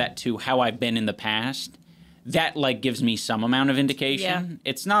compare that to how I've been in the past, that like gives me some amount of indication.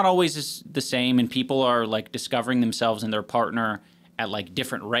 It's not always the same, and people are like discovering themselves and their partner at like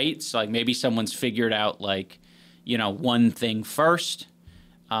different rates. Like maybe someone's figured out like, you know, one thing first.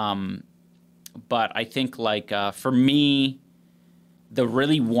 But I think like for me, the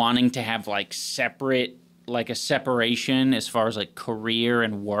really wanting to have like a separation as far as like career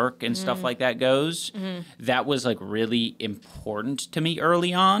and work and stuff like that goes, that was like really important to me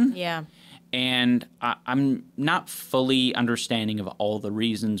early on. Yeah. And I'm not fully understanding of all the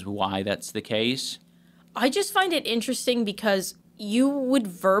reasons why that's the case. I just find it interesting because you would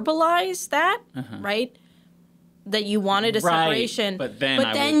verbalize that, right? That you wanted a separation, but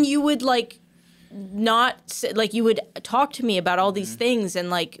then you would like not like, you would talk to me about all these things and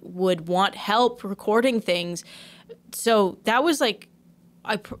like would want help recording things. So that was like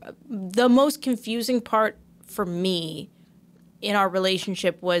the most confusing part for me in our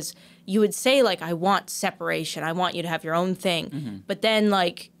relationship was you would say like, I want separation, I want you to have your own thing, but then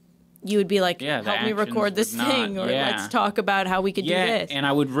like you would be like, help me record this thing, or let's talk about how we could do this. And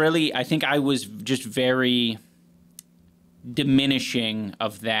I think I was just very diminishing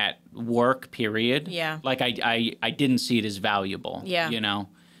of that work period. Yeah. Like I didn't see it as valuable. Yeah. You know,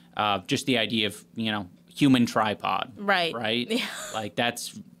 just the idea of, you know, human tripod. Right. Right. Yeah. Like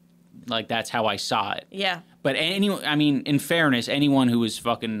that's how I saw it. Yeah. But I mean, in fairness, anyone who was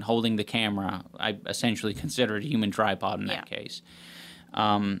fucking holding the camera, I essentially considered a human tripod in that case.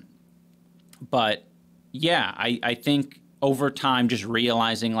 But yeah, I think over time, just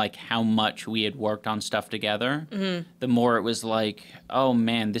realizing like how much we had worked on stuff together, the more it was like, oh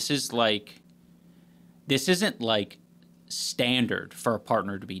man, this isn't like standard for a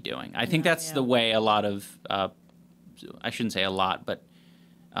partner to be doing. I think that's the way a lot of, I shouldn't say a lot, but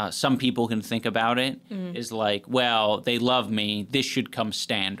some people can think about it, is like, well, they love me, this should come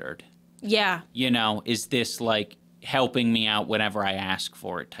standard. Yeah. You know, is this like helping me out whenever I ask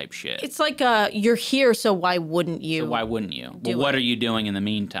for it type shit? It's like you're here, so why wouldn't you? Well, what are you doing in the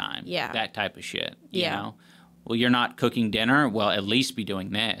meantime? Yeah. That type of shit. You know? Well, you're not cooking dinner? Well, at least be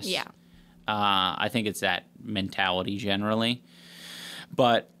doing this. Yeah. I think it's that mentality generally.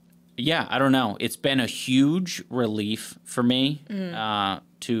 But yeah, I don't know. It's been a huge relief for me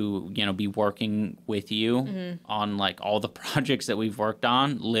to, you know, be working with you on like all the projects that we've worked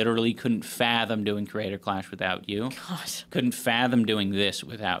on. Literally couldn't fathom doing Creator Clash without you. God. Couldn't fathom doing this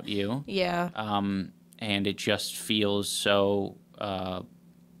without you. Yeah. And it just feels so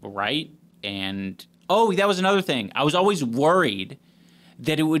right. And that was another thing. I was always worried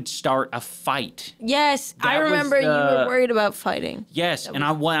that it would start a fight. Yes, I remember you were worried about fighting. Yes,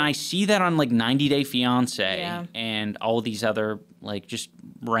 and when I see that on like 90 Day Fiancé and all these other like just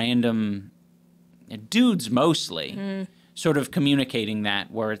random dudes mostly sort of communicating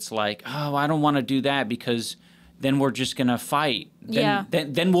that, where it's like, oh, I don't want to do that because then we're just going to fight.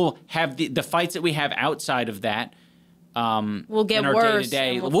 Then we'll have the fights that we have outside of that we'll get in our worse.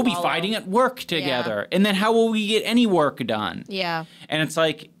 day-to-day. And We'll be follow. fighting at work together. And then how will we get any work done? Yeah. And it's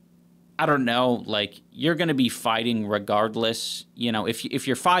like, I don't know, like, you're going to be fighting regardless. You know, if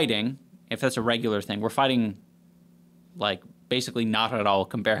you're fighting, if that's a regular thing, we're fighting, like, basically not at all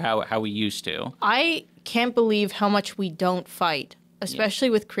compare how we used to. I can't believe how much we don't fight, especially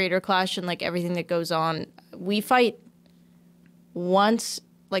with Creator Clash and, like, everything that goes on. We fight once,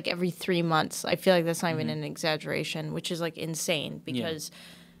 like, every 3 months. I feel like that's not even an exaggeration, which is, like, insane because...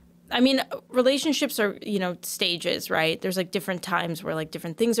 I mean, relationships are, you know, stages, right? There's, like, different times where, like,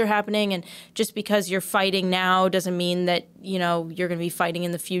 different things are happening. And just because you're fighting now doesn't mean that, you know, you're going to be fighting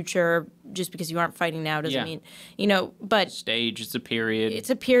in the future. Just because you aren't fighting now doesn't mean, you know, but... Stage, it's a period. It's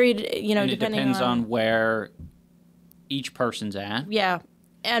a period, you know, and depending it depends on where each person's at. Yeah.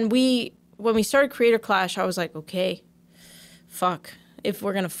 And when we started Creator Clash, I was like, okay, fuck. If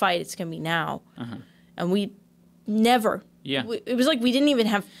we're going to fight, it's going to be now. And we never... Yeah. It was like we didn't even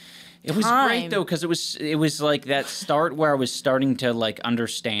have... It was great though because it was like that start where I was starting to like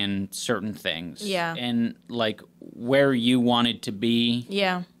understand certain things. Yeah. And like where you wanted to be.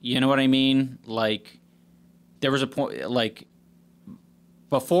 Yeah. You know what I mean? Like there was a point like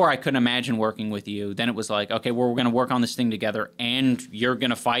before I couldn't imagine working with you. Then it was like, okay, well, we're going to work on this thing together and you're going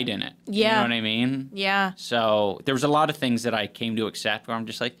to fight in it. Yeah. You know what I mean? Yeah. So there was a lot of things that I came to accept where I'm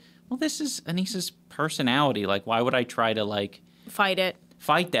just like, well, this is Anisa's personality. Like, why would I try to like fight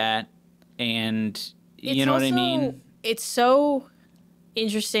that? And you know what I mean? It's so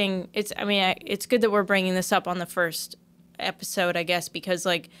interesting. It's good that we're bringing this up on the first episode, I guess, because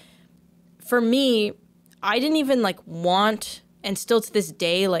like for me, I didn't even like want, and still to this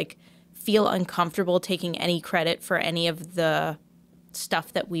day, like feel uncomfortable taking any credit for any of the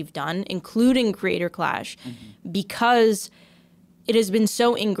stuff that we've done, including Creator Clash, because it has been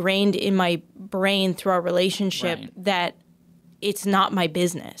so ingrained in my brain through our relationship that it's not my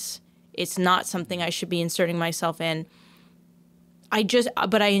business. It's not something I should be inserting myself in.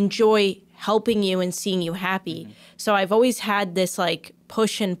 But I enjoy helping you and seeing you happy. So I've always had this like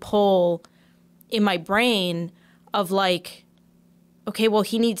push and pull in my brain of like, okay, well,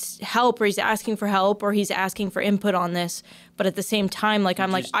 he needs help or he's asking for help or he's asking for input on this. But at the same time, like,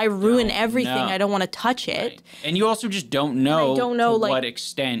 I'm like, I ruin everything. I don't want to touch it. Right. And you also just don't know, to like, what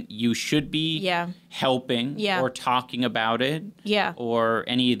extent you should be helping or talking about it or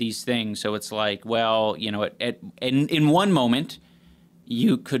any of these things. So it's like, well, you know, in one moment,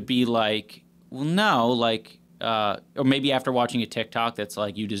 you could be like, well, no, like, or maybe after watching a TikTok that's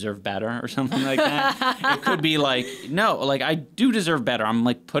like, you deserve better or something like that. It could be like, no, like I do deserve better. I'm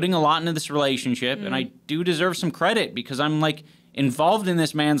like putting a lot into this relationship and I do deserve some credit because I'm like involved in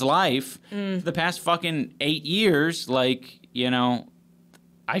this man's life for the past fucking 8 years. Like, you know,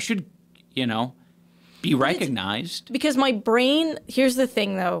 I should, you know, be recognized. Because my brain, here's the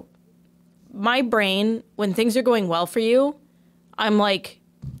thing though, my brain, when things are going well for you, I'm like,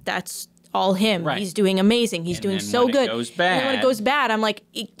 that's all him. Right. He's doing amazing. He's doing so good. Goes bad. And then when it goes bad, I'm like,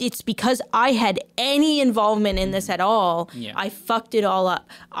 it's because I had any involvement in this at all. Yeah. I fucked it all up.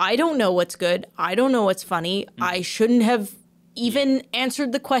 I don't know what's good. I don't know what's funny. I shouldn't have even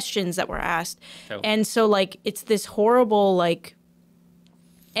answered the questions that were asked. Totally. And so like, it's this horrible like,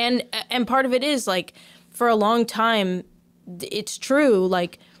 and part of it is like, for a long time, it's true.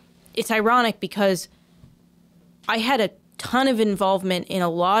 Like, it's ironic because I had a ton of involvement in a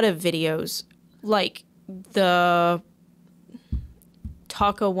lot of videos, like the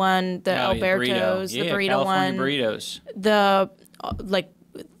taco one, the Alberto's, the burrito California one, burritos,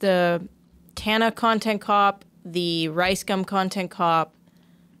 the Tana content cop, the rice gum content cop,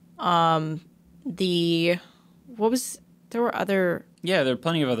 there were other. Yeah, there are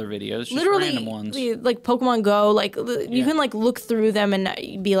plenty of other videos, just literally random ones. Like Pokemon Go, like you can like look through them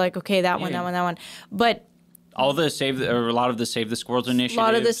and be like, okay, that one, that one. But a lot of the Save the Squirrels initiatives. A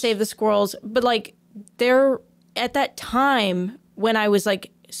lot of the Save the Squirrels. But like at that time when I was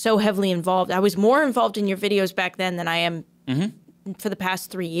like so heavily involved, I was more involved in your videos back then than I am for the past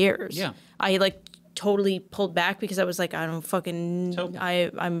 3 years. Yeah. I like totally pulled back because I was like, I don't fucking Totally.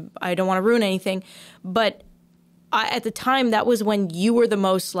 I don't want to ruin anything. But at the time, that was when you were the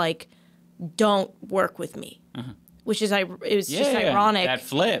most like, don't work with me, which is it was just ironic. That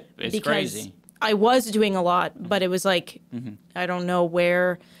flip, it's crazy. I was doing a lot, but it was like I don't know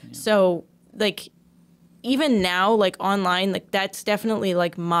where. Yeah. So like even now, like online, like that's definitely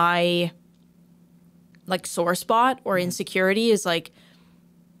like my like sore spot or insecurity is like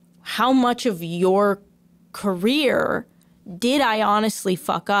how much of your career did I honestly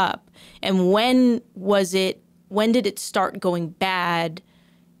fuck up, and when did it start going bad,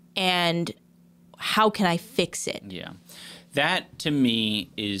 and how can I fix it? Yeah. That, to me,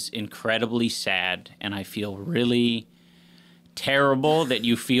 is incredibly sad, and I feel really terrible that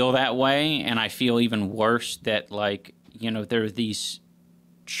you feel that way, and I feel even worse that, like, you know, there are these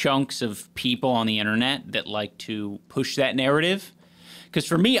chunks of people on the internet that like to push that narrative. Because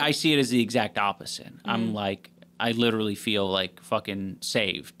for me, I see it as the exact opposite. I'm like, I literally feel like fucking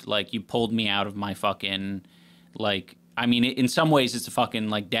saved. Like, you pulled me out of my fucking, like, I mean, in some ways, it's a fucking,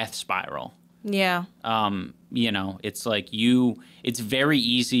 like, death spiral. Yeah. You know, it's like it's very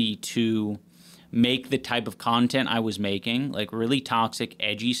easy to make the type of content I was making, like really toxic,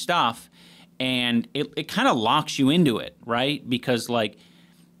 edgy stuff, and it kind of locks you into it, right? Because, like,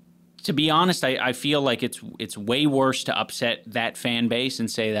 to be honest, I feel like it's way worse to upset that fan base and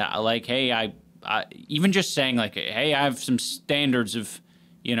say that, like, hey, I even just saying, like, hey, I have some standards of,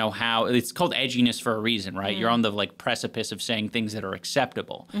 you know, how it's called edginess for a reason, right? You're on the, like, precipice of saying things that are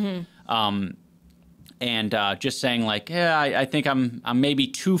acceptable. And just saying, like, yeah, I think I'm maybe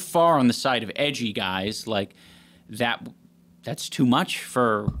too far on the side of edgy guys, like, that's too much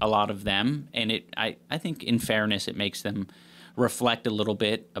for a lot of them. And I think, in fairness, it makes them reflect a little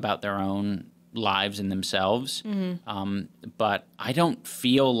bit about their own lives and themselves. But I don't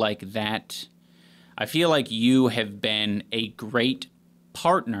feel like that. I feel like you have been a great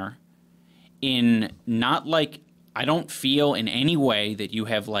partner in not, like, I don't feel in any way that you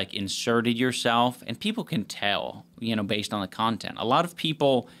have, like, inserted yourself, and people can tell, you know, based on the content. A lot of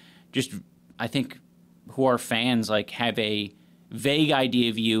people just, I think, who are fans, like, have a vague idea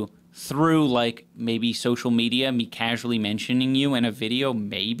of you through, like, maybe social media, me casually mentioning you in a video,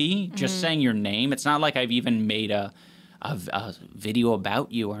 maybe, just saying your name. It's not like I've even made a video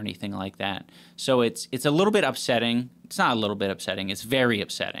about you or anything like that. So it's a little bit upsetting. It's not a little bit upsetting. It's very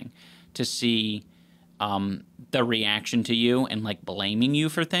upsetting to see the reaction to you and, like, blaming you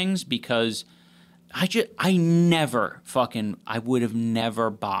for things, because I would have never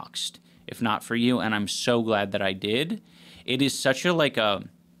boxed if not for you, and I'm so glad that I did. It is such a,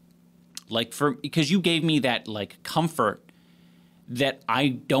 because you gave me that, like, comfort that I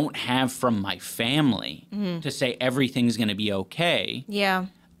don't have from my family to say everything's going to be okay. Yeah.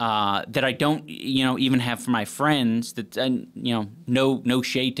 That I don't, you know, even have for my friends. That, you know, no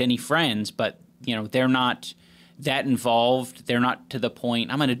shade to any friends, but, you know, they're not that involved. They're not to the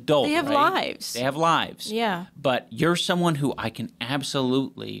point. I'm an adult. They have lives. They have lives. Yeah. But you're someone who I can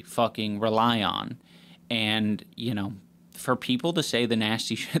absolutely fucking rely on, and, you know, for people to say the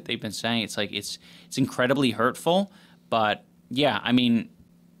nasty shit they've been saying, it's like it's incredibly hurtful. But yeah, I mean,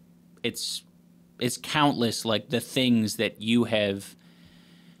 it's countless, like, the things that you have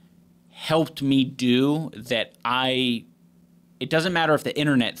helped me do that it doesn't matter if the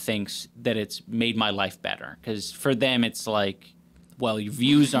internet thinks that it's made my life better, because for them it's like, well, your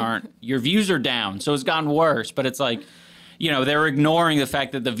views are down, so it's gotten worse. But it's like, you know, they're ignoring the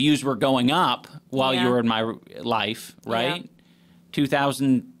fact that the views were going up while you were in my life, right? Yeah.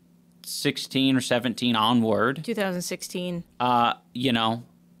 2016 or 17 onward. 2016. You know,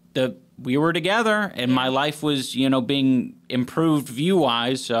 we were together, and my life was, you know, being improved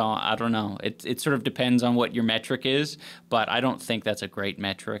view-wise. So I don't know. It sort of depends on what your metric is, but I don't think that's a great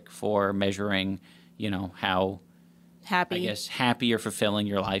metric for measuring, you know, how happy or fulfilling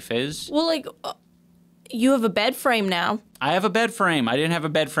your life is. Well, like, you have a bed frame now. I have a bed frame. I didn't have a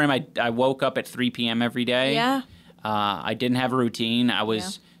bed frame. I woke up at 3 p.m. every day. Yeah. I didn't have a routine. I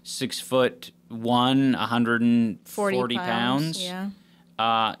was 6'1", 140 pounds. Yeah.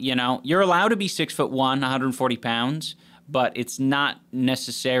 You know, you're allowed to be 6'1", 140 pounds, but it's not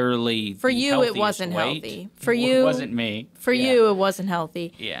necessarily for you. It wasn't weight. Healthy. For you, it wasn't me. For you, it wasn't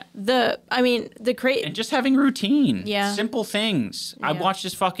healthy. Yeah. And just having routine. Yeah. Simple things. Yeah. I watched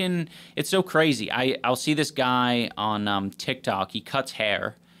this fucking. It's so crazy. I'll see this guy on TikTok. He cuts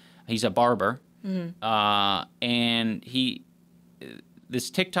hair. He's a barber. And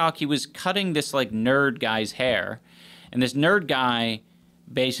this TikTok, he was cutting this, like, nerd guy's hair, and this nerd guy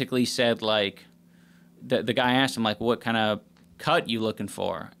basically said, like, the guy asked him, like, what kind of cut you looking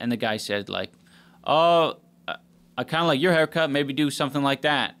for? And the guy said, like, oh, I kind of like your haircut, maybe do something like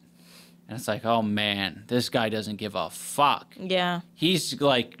that. And it's like, oh man, this guy doesn't give a fuck. Yeah. He's,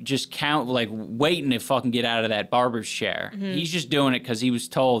 like, just waiting to fucking get out of that barber's chair. He's just doing it because he was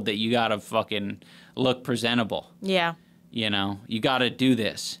told that you gotta fucking look presentable. Yeah. You know, you gotta do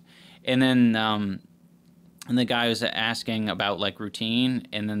this. And then, and the guy was asking about, like, routine,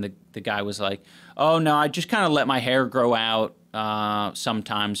 and then the guy was like, oh, no, I just kind of let my hair grow out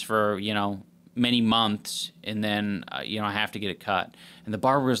sometimes for, you know, many months, and then, you know, I have to get it cut. And the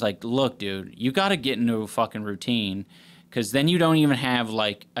barber was like, look, dude, you got to get into a fucking routine, because then you don't even have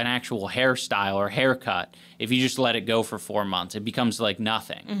like an actual hairstyle or haircut. If you just let it go for 4 months, it becomes like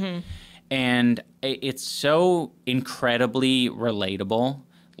nothing. And it's so incredibly relatable,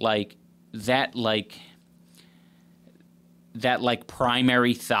 like that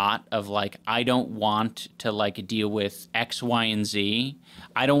primary thought of like, I don't want to like deal with X, Y, and Z.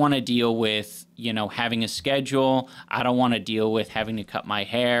 I don't want to deal with, you know, having a schedule. I don't want to deal with having to cut my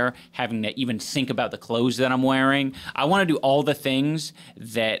hair, having to even think about the clothes that I'm wearing. I want to do all the things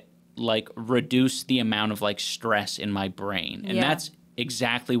that like reduce the amount of like stress in my brain. And that's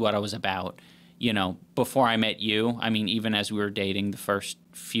exactly what I was about, you know, before I met you. I mean, even as we were dating the first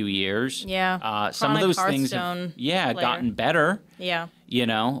few years. Some of those things have, gotten better. You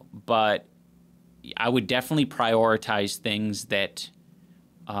know, but I would definitely prioritize things that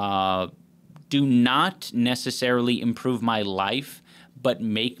do not necessarily improve my life, but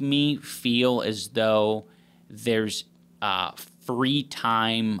make me feel as though there's free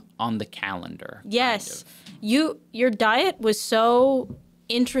time on the calendar. Yes. Kind of. Your diet was so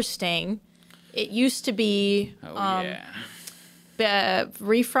interesting. It used to be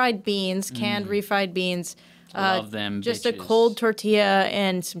refried beans, canned refried beans. I love them. Just a cold tortilla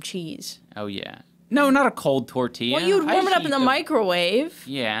and some cheese. Oh, yeah. No, not a cold tortilla. Well, you'd warm it up in the microwave.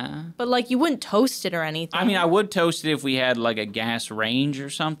 Yeah. But, like, you wouldn't toast it or anything. I mean, I would toast it if we had, like, a gas range or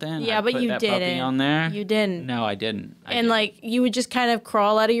something. Yeah, but you didn't. Puppy on there. You didn't. No, I didn't. Like, you would just kind of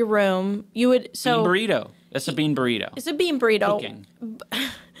crawl out of your room. You would, bean burrito. That's a bean burrito. It's a bean burrito. Cooking.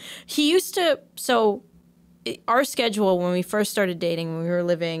 He used to, our schedule when we first started dating, when we were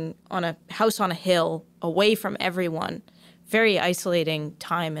living on a house on a hill, away from everyone, very isolating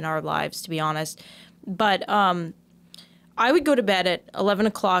time in our lives, to be honest. But I would go to bed at 11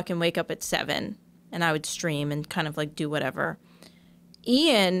 o'clock and wake up at 7, and I would stream and kind of like do whatever.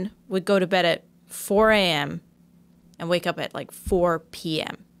 Ian would go to bed at 4 a.m. and wake up at like 4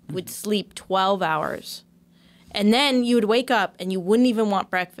 p.m. Would sleep 12 hours. And then you would wake up and you wouldn't even want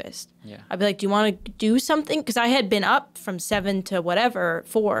breakfast. Yeah. I'd be like, do you want to do something? Because I had been up from 7 to whatever,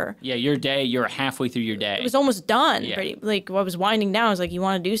 4. Yeah, you're halfway through your day. It was almost done. Yeah. Like, I was winding down. I was like, you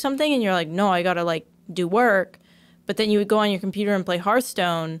want to do something? And you're like, no, I got to, like, do work. But then you would go on your computer and play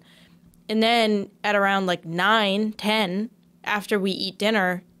Hearthstone. And then at around, like, 9, 10, after we eat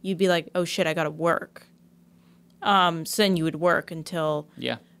dinner, you'd be like, oh, shit, I got to work. So then you would work until...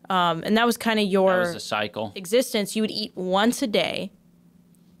 Yeah. And that was kind of your... That was a cycle. ...existence. You would eat once a day,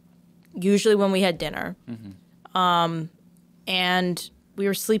 usually when we had dinner. And we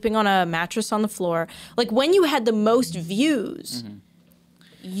were sleeping on a mattress on the floor. Like, when you had the most views,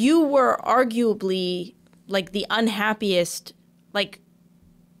 you were arguably, like, the unhappiest, like,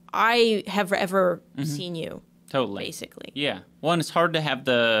 I have ever seen you. Totally. Basically. Yeah. Well, and it's hard to have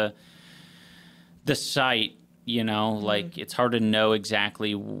the sight, you know, like, it's hard to know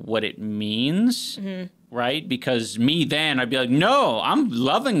exactly what it means, right? Because me then, I'd be like, no, I'm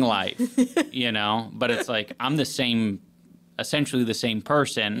loving life, you know? But it's like, I'm essentially the same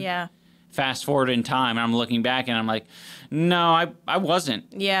person. Yeah. Fast forward in time, and I'm looking back, and I'm like, no, I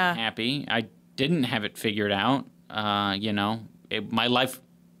wasn't happy. I didn't have it figured out. You know, my life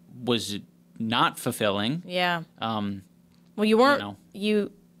was not fulfilling. Yeah. Well, you weren't,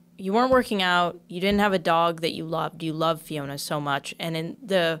 you weren't working out. You didn't have a dog that you loved. You love Fiona so much. And in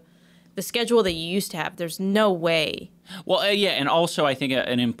the schedule that you used to have, there's no way. Well, yeah, and also I think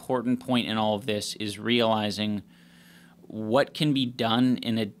an important point in all of this is realizing what can be done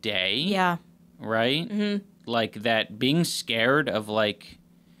in a day. Yeah. Right? Like that being scared of, like,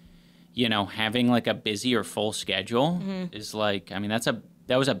 you know, having like a busy or full schedule is like, I mean,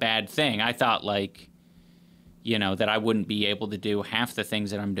 that was a bad thing. I thought, like, you know, that I wouldn't be able to do half the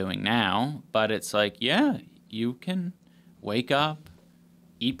things that I'm doing now. But it's like, yeah, you can wake up,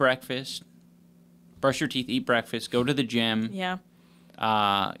 eat breakfast, brush your teeth, eat breakfast, go to the gym. Yeah.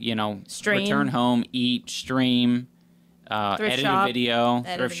 You know, stream. Return home, eat, stream, edit a video,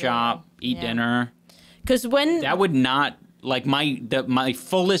 thrift shop, eat dinner. Because when... That would not... Like, my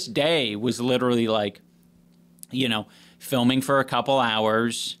fullest day was literally, like, you know, filming for a couple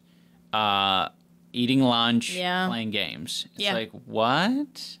hours, eating lunch, playing games. It's like,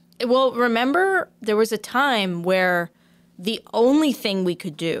 what? Well, remember, there was a time where the only thing we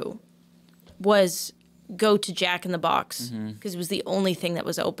could do was go to Jack in the Box, because it was the only thing that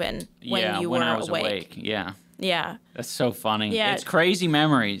was open when you were awake. Yeah. Yeah. That's so funny. Yeah. It's crazy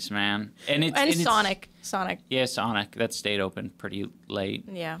memories, man. And Sonic. Yeah, Sonic. That stayed open pretty late.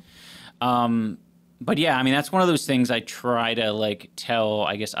 Yeah. But yeah, I mean, that's one of those things I try to, like, tell,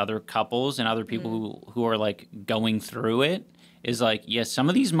 I guess, other couples and other people who are, like, going through it is, like, yes, some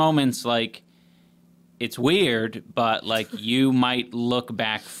of these moments, like, it's weird, but like you might look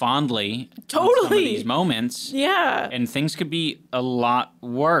back fondly on Totally. some of these moments. Yeah. And things could be a lot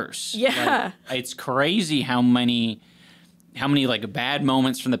worse. Yeah. Like, it's crazy how many like bad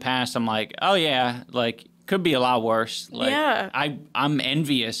moments from the past I'm like, oh yeah, like could be a lot worse. Like Yeah. I'm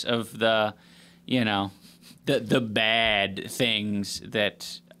envious of the, you know, the bad things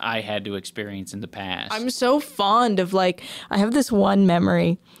that I had to experience in the past. I'm so fond of, like, I have this one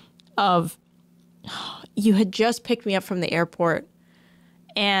memory of you had just picked me up from the airport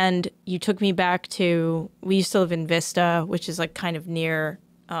and you took me back to, we used to live in Vista, which is like kind of near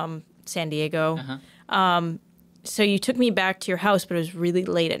San Diego. So you took me back to your house, but it was really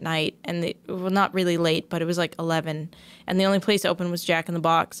late at night. And well, not really late, but it was like 11. And the only place open was Jack in the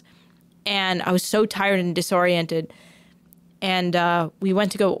Box. And I was so tired and disoriented. And we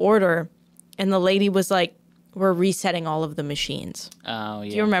went to go order. And the lady was like, we're resetting all of the machines. Oh, yeah.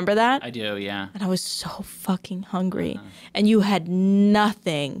 Do you remember that? I do, yeah. And I was so fucking hungry. And you had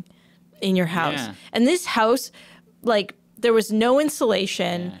nothing in your house. Yeah. And this house, like, there was no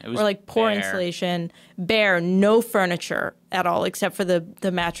insulation it was or like poor bare. insulation, bare, no furniture at all except for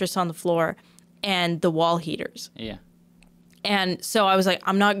the mattress on the floor and the wall heaters. Yeah. And so I was like,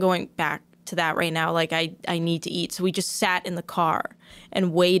 I'm not going back to that right now. Like, I need to eat. So we just sat in the car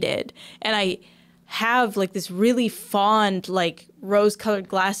and waited. And I have like this really fond, like, rose-colored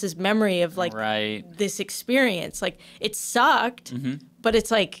glasses memory of like this experience. Like, it sucked, but it's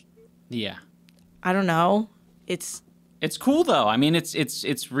like, yeah, I don't know. It's cool though. I mean,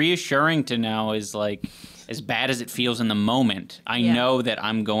 it's reassuring to know is like, as bad as it feels in the moment, I know that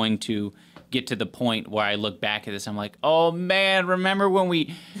I'm going to get to the point where I look back at this, I'm like, oh man, remember when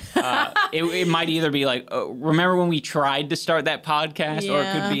we, it might either be like, remember when we tried to start that podcast, or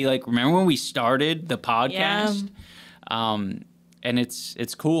it could be like, remember when we started the podcast? And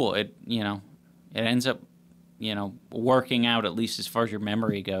it's cool. It, you know, it ends up, you know, working out at least as far as your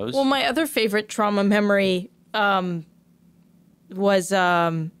memory goes. Well, my other favorite trauma memory was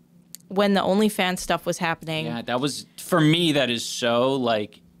when the OnlyFans stuff was happening. Yeah, that was, for me, that is so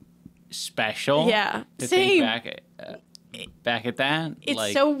like special. Yeah, to same. think back at that. It's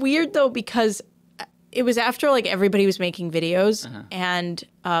like, so weird though, because it was after like everybody was making videos and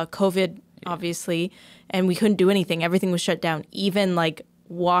COVID, obviously, and we couldn't do anything. Everything was shut down, even like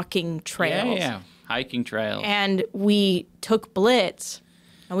walking trails. Yeah, hiking trails. And we took Blitz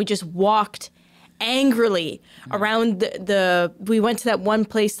and we just walked angrily around we went to that one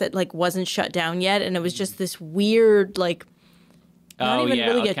place that like wasn't shut down yet, and it was just this weird like not even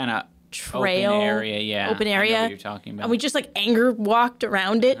really a kind of trail open area. open area. I know what you're talking about. And we just like anger walked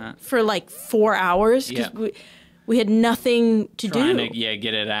around it for like 4 hours because we had nothing to Trying do. to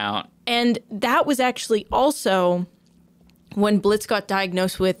get it out. And that was actually also when Blitz got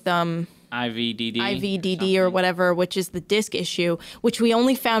diagnosed with IVDD or whatever, which is the disc issue, which we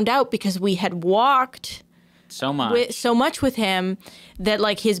only found out because we had walked so much with him that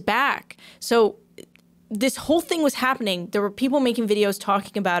like his back. So this whole thing was happening. There were people making videos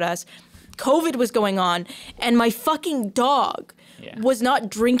talking about us. COVID was going on, and my fucking dog was not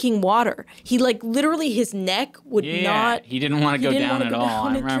drinking water. He like literally his neck would not. He didn't want to go down at all.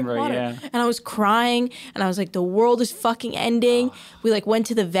 I remember, And I was crying, and I was like, the world is fucking ending. We like went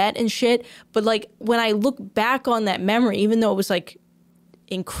to the vet and shit. But like when I look back on that memory, even though it was like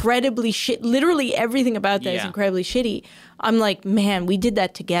incredibly shit, literally everything about that is incredibly shitty. I'm like, man, we did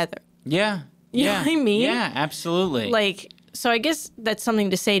that together. Yeah. You know what I mean? Yeah, absolutely. Like, so I guess that's something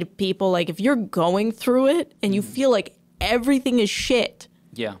to say to people. Like, if you're going through it and you feel like everything is shit,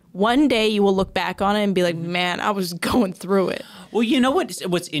 one day you will look back on it and be like, man, I was going through it. Well, you know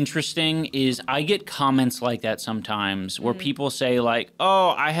what's interesting is I get comments like that sometimes where people say like,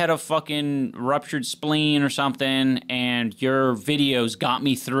 oh, I had a fucking ruptured spleen or something and your videos got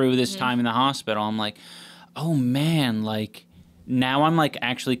me through this time in the hospital. I'm like, oh man, like, now I'm like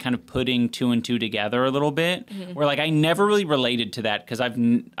actually kind of putting two and two together a little bit where like I never really related to that because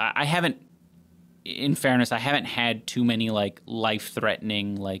I haven't, in fairness, I haven't had too many like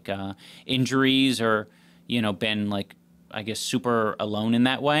life-threatening like injuries or, you know, been like, I guess, super alone in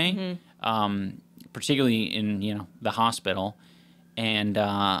that way, particularly in, you know, the hospital. And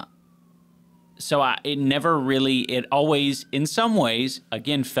so it always, in some ways,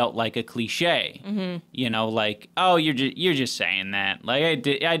 again, felt like a cliche. You know, like, oh, you're just saying that. Like,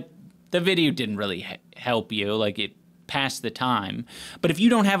 the video didn't really help you. Like, it passed the time. But if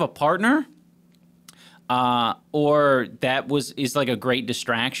you don't have a partner, or is like a great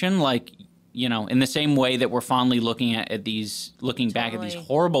distraction, like, you know, in the same way that we're fondly looking back at these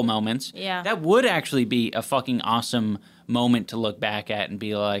horrible moments, that would actually be a fucking awesome moment to look back at and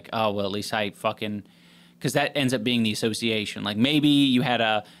be like, oh, well, at least I fucking because that ends up being the association. Like maybe you had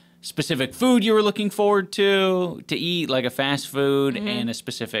a specific food you were looking forward to eat, like a fast food, and a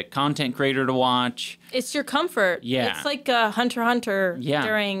specific content creator to watch. It's your comfort. Yeah. It's like Hunter x Hunter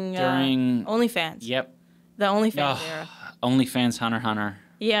during OnlyFans. Yep. The OnlyFans era. OnlyFans Hunter x Hunter.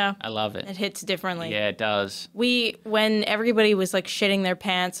 Yeah. I love it. It hits differently. Yeah, it does. When everybody was like shitting their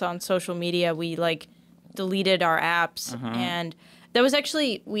pants on social media, we like deleted our apps. And that was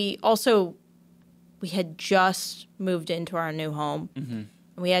actually, we had just moved into our new home.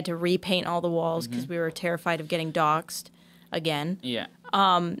 We had to repaint all the walls because we were terrified of getting doxxed again. Yeah.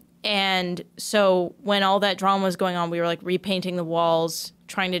 And so when all that drama was going on, we were like repainting the walls,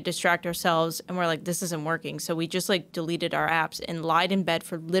 trying to distract ourselves, and we're like, this isn't working. So we just like deleted our apps and lied in bed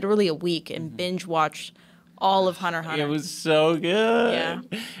for literally a week and binge watched all of Hunter x Hunter. It was so good. Yeah.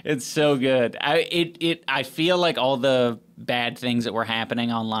 It's so good. I feel like all the bad things that were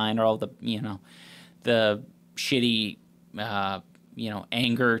happening online, or all the, the shitty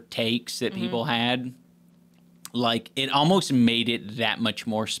anger takes that people had, like it almost made it that much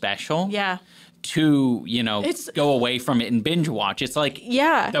more special. Yeah. To, go away from it and binge watch. It's like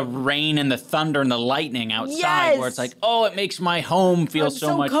the rain and the thunder and the lightning outside where it's like, oh, it makes my home feel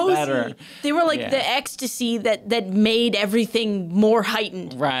so much cozy. Better. They were like the ecstasy that made everything more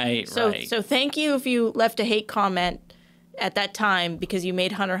heightened. Right, right. So thank you if you left a hate comment at that time, because you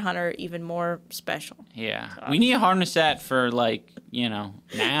made Hunter x Hunter even more special. Yeah. We need to harness that for now. Yeah,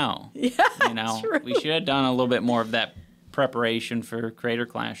 true. We should have done a little bit more of that preparation for Creator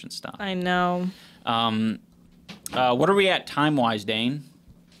Clash and stuff. I know. What are we at time-wise, Dane?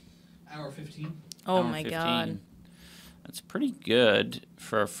 Hour 15. Oh, my God. That's pretty good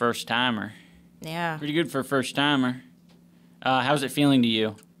for a first-timer. Yeah. Pretty good for a first-timer. How's it feeling to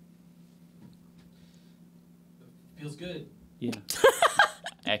you? Feels good. Yeah.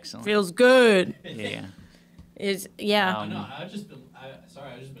 Excellent. Feels good. Yeah. No, I've just been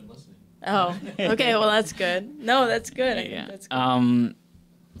listening. Oh, okay. Well, that's good. No, that's good. I think that's good.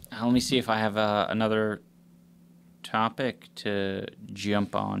 Let me see if I have another topic to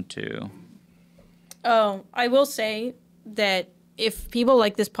jump onto. Oh, I will say that if people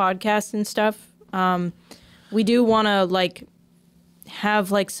like this podcast and stuff, we do want to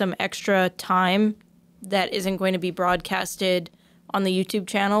have some extra time that isn't going to be broadcasted on the YouTube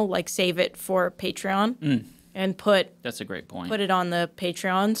channel. Save it for Patreon. And that's a great point. Put it on the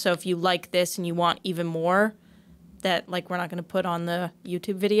Patreon. So if you like this and you want even more that we're not going to put on the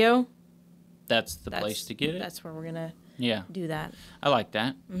YouTube video, that's the place to get it. That's where we're going to do that. I like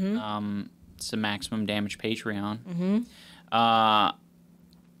that. It's a maximum damage Patreon.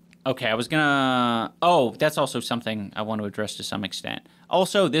 Okay, I was gonna... Oh, that's also something I want to address to some extent.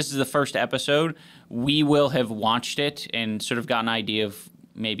 Also, this is the first episode. We will have watched it and sort of got an idea of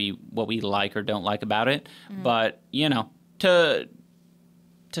maybe what we like or don't like about it. But, to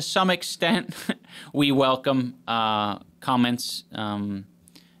some extent, we welcome comments,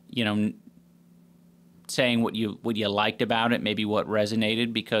 saying what you liked about it, maybe what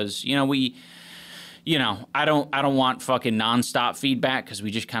resonated, because, I don't want fucking nonstop feedback, because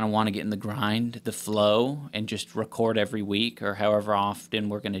we just kind of want to get in the grind, the flow, and just record every week or however often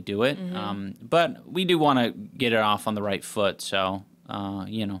we're going to do it. But we do want to get it off on the right foot, so,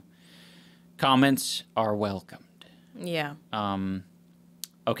 comments are welcomed. Yeah.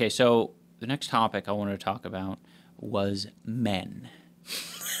 Okay, so the next topic I wanted to talk about was men.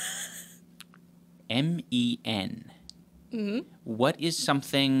 M-E-N. What is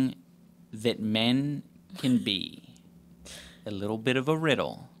something that men can be? A little bit of a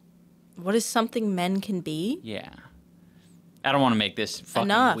riddle. What is something men can be? Yeah. I don't want to make this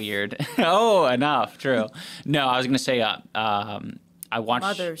fucking weird. Oh, enough. True. No, I was going to say, I watched...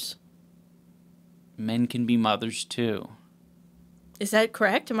 Mothers. Men can be mothers, too. Is that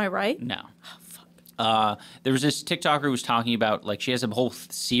correct? Am I right? No. Oh, fuck. There was this TikToker who was talking about, she has a whole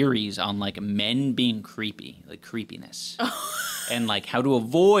series on, men being creepy, creepiness. And, how to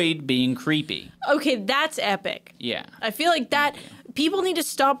avoid being creepy. Okay, that's epic. Yeah. I feel like that... People need to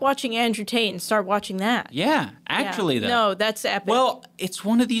stop watching Andrew Tate and start watching that. Yeah, actually, though. No, that's epic. Well, it's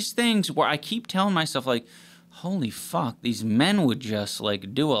one of these things where I keep telling myself, holy fuck, these men would just,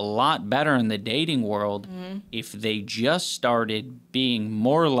 do a lot better in the dating world if they just started being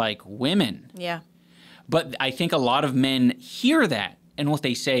more like women. Yeah. But I think a lot of men hear that, and what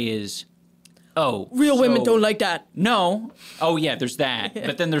they say is, oh, real women don't like that. No. Oh, yeah, there's that.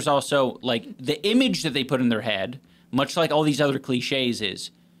 But then there's also, the image that they put in their head, much like all these other cliches, is,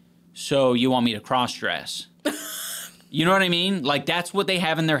 so you want me to cross-dress? You know what I mean? That's what they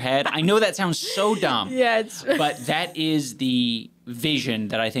have in their head. I know that sounds so dumb. Yeah, it's... But that is the vision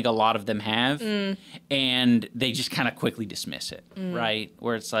that I think a lot of them have, and they just kind of quickly dismiss it, right?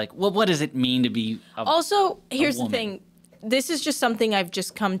 Where it's like, well, what does it mean to be Also, here's the woman? thing. This is just something I've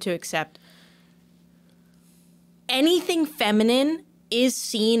just come to accept. Anything feminine is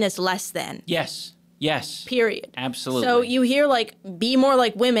seen as less than. Yes. Period. Absolutely. So you hear, like, be more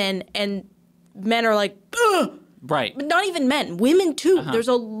like women, and men are like, ugh! Right. But not even men, women too. There's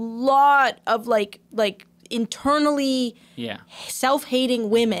a lot of like internally self-hating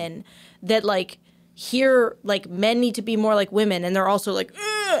women that like hear like men need to be more like women, and they're also like,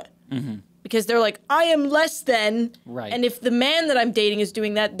 ugh! Because they're like, I am less than. Right. And if the man that I'm dating is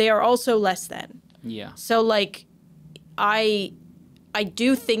doing that, they are also less than. Yeah. So like, I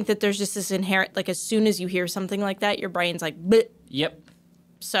do think that there's just this inherent, like, as soon as you hear something like that, your brain's like, bleh. Yep.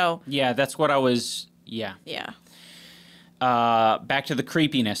 So. Yeah, that's what I was. Yeah. Yeah. Back to the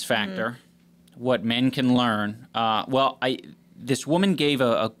creepiness factor, what men can learn. This woman gave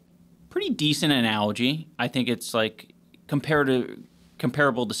a pretty decent analogy. I think it's like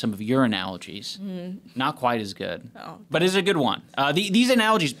comparable to some of your analogies. Not quite as good, but it's a good one. These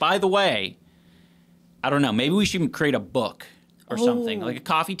analogies, by the way, I don't know. Maybe we should create a book or something, like a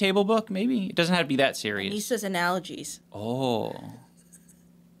coffee table book. Maybe it doesn't have to be that serious. Anisa's analogies. Oh,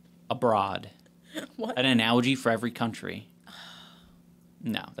 abroad. What? An analogy for every country.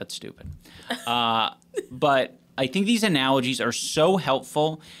 No, that's stupid. But I think these analogies are so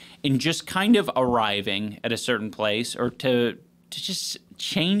helpful in just kind of arriving at a certain place, or to just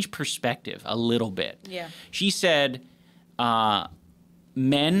change perspective a little bit. Yeah. She said,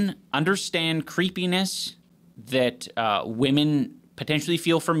 men understand creepiness that women potentially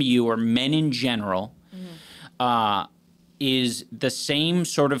feel from you, or men in general, is the same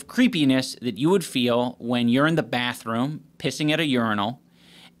sort of creepiness that you would feel when you're in the bathroom pissing at a urinal,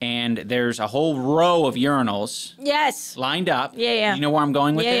 and there's a whole row of urinals Yes. lined up. Yeah. You know where I'm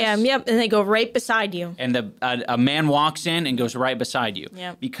going with this? Yeah, yep. And they go right beside you. And a man walks in and goes right beside you.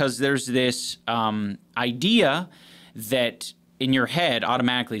 Yep. Because there's this idea that in your head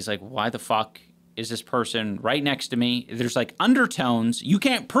automatically is like, why the fuck is this person right next to me? There's like undertones. You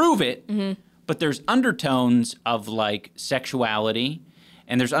can't prove it, but there's undertones of like sexuality.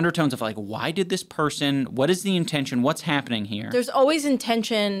 And there's undertones of like, why did this person, what is the intention? What's happening here? There's always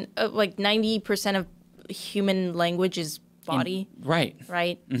intention. Like 90% of human language is body. Right.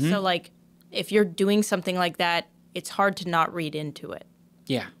 Right? So like, if you're doing something like that, it's hard to not read into it.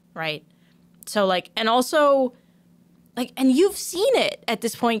 Yeah. Right? So like, and also, like, and you've seen it at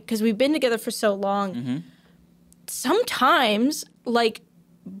this point because we've been together for so long. Sometimes, like,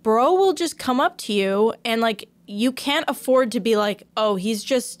 bro will just come up to you, and like, you can't afford to be like, oh, he's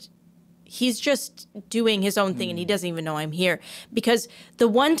just doing his own thing and he doesn't even know I'm here. Because the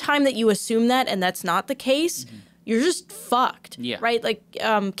one time that you assume that and that's not the case, you're just fucked. Yeah. Right? Like,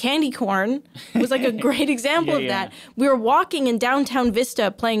 candy corn was like a great example of that. We were walking in downtown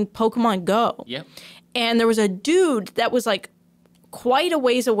Vista playing Pokemon Go. Yep. And there was a dude that was like quite a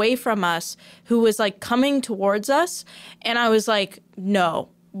ways away from us who was like coming towards us. And I was like, no,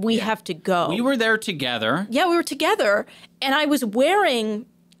 we have to go. We were there together. Yeah, we were together. And I was wearing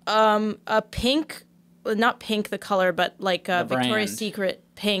a pink, not pink the color, but like a Victoria's brand. Secret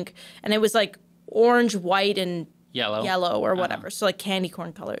pink. And it was like orange, white, and Yellow. or whatever. So like candy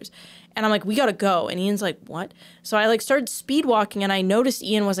corn colors. And I'm like, we gotta go. And Ian's like, what? So I like started speed walking, and I noticed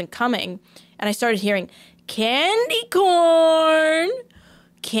Ian wasn't coming. And I started hearing, candy corn.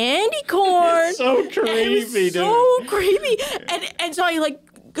 Candy corn. So creepy, and it was so creepy. And so I like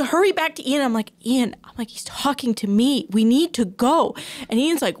hurry back to Ian. I'm like, he's talking to me. We need to go. And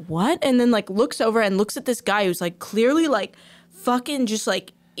Ian's like, what? And then like looks over and looks at this guy who's like clearly like fucking just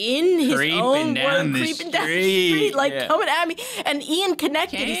like in his own world, creeping down the street, like coming at me. And Ian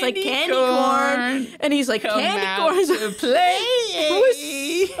connected. He's like, candy corn. And he's like, candy corn. Play.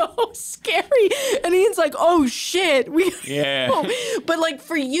 It was so scary. And Ian's like, oh shit. But like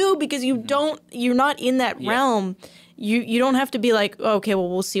for you, because you're not in that realm, you don't have to be like, oh, okay, well,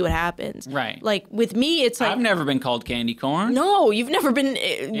 we'll see what happens. Right. Like with me, it's like, I've never been called candy corn. no, you've never been.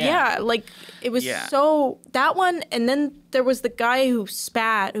 Like it was so that one, and then there was the guy who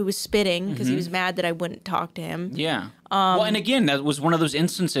was spitting because he was mad that I wouldn't talk to him. Yeah. Well, and again, that was one of those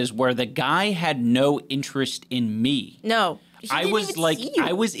instances where the guy had no interest in me. No, I was like,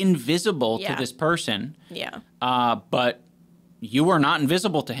 I was invisible to this person. Yeah. But you were not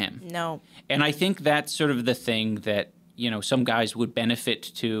invisible to him. No. And I think that's sort of the thing that, some guys would benefit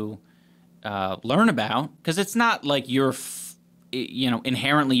to learn about, because it's not like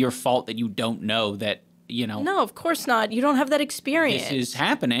inherently your fault that you don't know that No, of course not. You don't have that experience. This is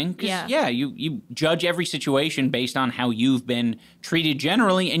happening. 'Cause, Yeah. you judge every situation based on how you've been treated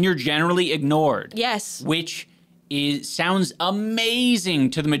generally, and you're generally ignored. Yes. Which sounds amazing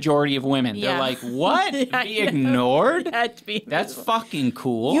to the majority of women. Yeah. They're like, what? Yeah, Be ignored? That's miserable. fucking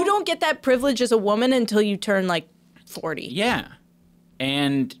cool. You don't get that privilege as a woman until you turn like 40. Yeah.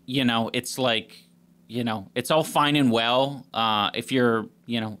 And, it's like, it's all fine and well if you're,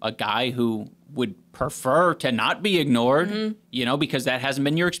 a guy who would prefer to not be ignored, because that hasn't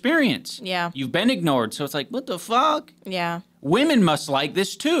been your experience. Yeah. You've been ignored. So it's like, what the fuck? Yeah. Women must like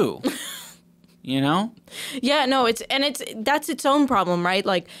this too. Yeah, no, that's its own problem, right?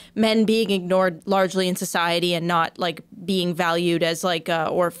 Like men being ignored largely in society and not like being valued as like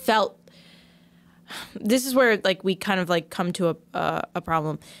or felt. This is where like we kind of like come to a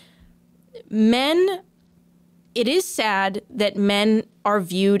problem. Men, it is sad that men are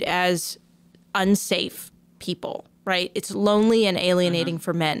viewed as unsafe people, right? It's lonely and alienating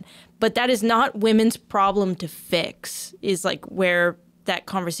for men, but that is not women's problem to fix. Is like where that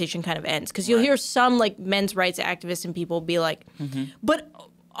conversation kind of ends, because you'll hear some like men's rights activists and people be like, but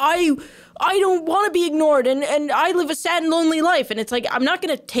I don't want to be ignored and I live a sad and lonely life. And it's like, I'm not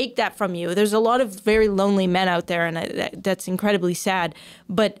going to take that from you. There's a lot of very lonely men out there, and that's incredibly sad.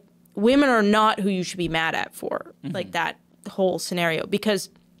 But women are not who you should be mad at for like that whole scenario, because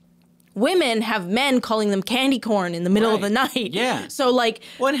women have men calling them candy corn in the middle of the night. Yeah. So like,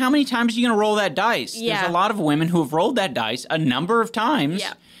 well, and how many times are you going to roll that dice? Yeah. There's a lot of women who have rolled that dice a number of times.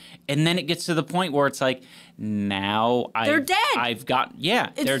 Yeah. And then it gets to the point where it's like, now They're dead. I've got,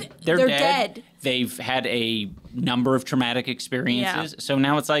 they're dead. They've had a number of traumatic experiences. Yeah. So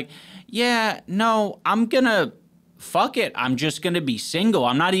now it's like, I'm going to, fuck it. I'm just going to be single.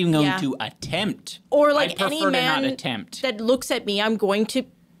 I'm not even going to attempt. Or like I any prefer to man not attempt. that looks at me, I'm going to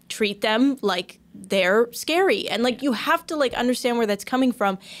treat them like they're scary. And like you have to like understand where that's coming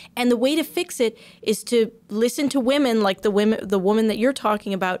from. And the way to fix it is to listen to women like the woman that you're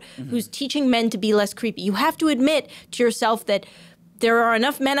talking about, who's teaching men to be less creepy. You have to admit to yourself that there are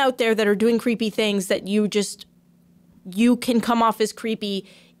enough men out there that are doing creepy things that you can come off as creepy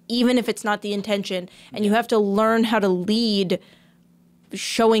even if it's not the intention. And you have to learn how to lead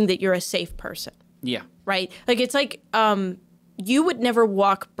showing that you're a safe person. Yeah. Right? Like it's like you would never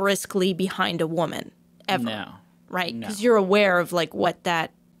walk briskly behind a woman ever. No. Right? No. Because you're aware of like what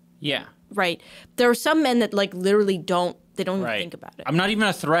that. Yeah. Right. There are some men that like literally don't even think about it. I'm not even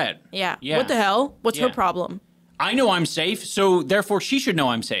a threat. Yeah. Yeah. What the hell? What's her Yeah. problem? I know I'm safe, so therefore she should know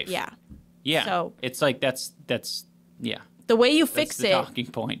I'm safe. Yeah. Yeah. So- it's like that's yeah. The way you That's fix the it talking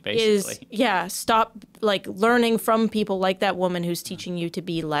point, basically. is stop like learning from people like that woman who's teaching you to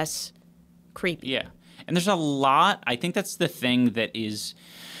be less creepy. Yeah. And there's a lot, I think that's the thing that is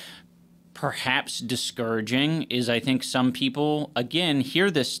perhaps discouraging, is I think some people, again, hear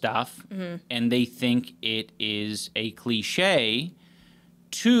this stuff and they think it is a cliche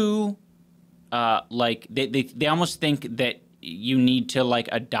to, like, they almost think that you need to, like,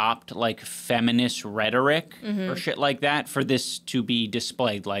 adopt, like, feminist rhetoric or shit like that for this to be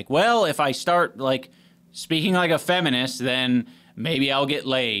displayed. Like, well, if I start, like, speaking like a feminist, then maybe I'll get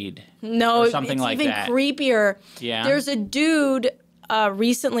laid. No, or something it's like even that. creepier. Yeah. There's a dude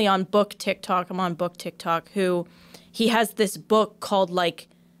recently on book TikTok. I'm on book TikTok. Who he has this book called like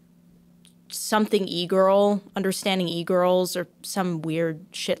something e-girl, understanding e-girls, or some weird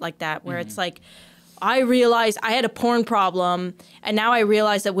shit like that, where it's like, I realized I had a porn problem, and now I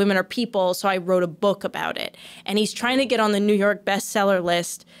realize that women are people, so I wrote a book about it. And he's trying to get on the New York bestseller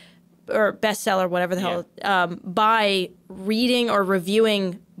list, or bestseller, whatever the hell, by reading or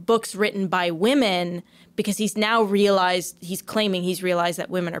reviewing books written by women, because he's claiming he's realized that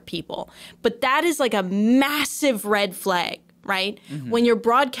women are people. But that is like a massive red flag, right? When you're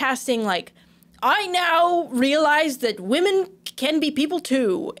broadcasting like, I now realize that women can be people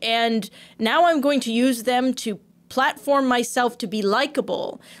too, and now I'm going to use them to platform myself to be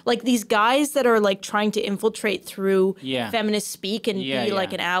likable. Like these guys that are like trying to infiltrate through feminist speak and be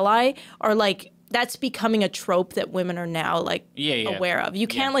like an ally are like, that's becoming a trope that women are now like aware of. You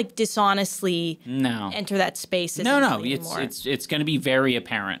can't like dishonestly enter that space. No, anymore. it's going to be very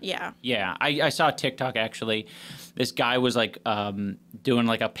apparent. Yeah. Yeah. I saw a TikTok actually. This guy was like doing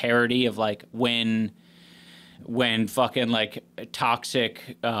like a parody of like when fucking like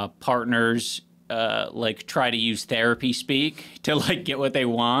toxic partners like try to use therapy speak to like get what they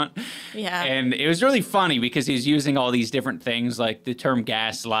want. Yeah. And it was really funny because he's using all these different things like the term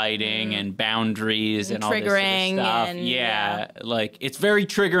gaslighting and boundaries and all this sort of triggering stuff. and Like it's very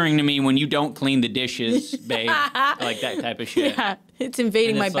triggering to me when you don't clean the dishes, babe. Like that type of shit. Yeah, it's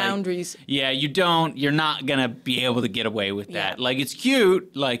invading my it's like, boundaries. Yeah, you're not gonna be able to get away with that. Yeah. Like it's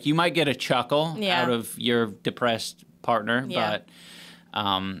cute, like you might get a chuckle Yeah. out of your depressed partner, Yeah.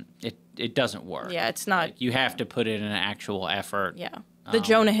 but it doesn't work. Yeah, it's not. Like, you have to put in an actual effort. Yeah, the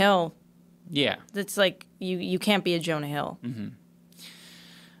Jonah Hill. Yeah. That's like you can't be a Jonah Hill.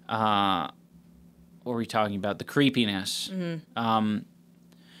 What were we talking about? The creepiness.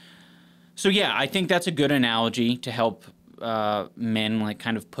 So yeah, I think that's a good analogy to help men like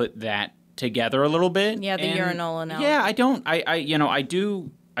kind of put that together a little bit. Yeah, the urinal analogy. Yeah,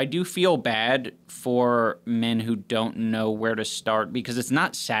 I do feel bad for men who don't know where to start because it's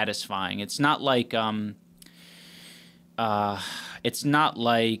not satisfying. It's not like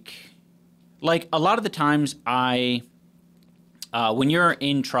like a lot of the times when you're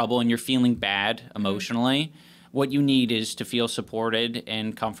in trouble and you're feeling bad emotionally, what you need is to feel supported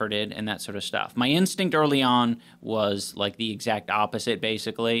and comforted and that sort of stuff. My instinct early on was like the exact opposite,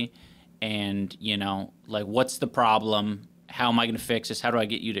 basically. And, like, what's the problem? How am I going to fix this? How do I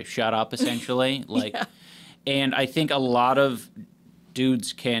get you to shut up, essentially? Like, and I think a lot of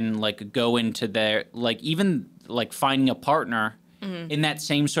dudes can, like, go into their, like, even, like, finding a partner in that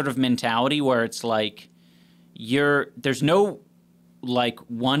same sort of mentality where it's like, there's no, like,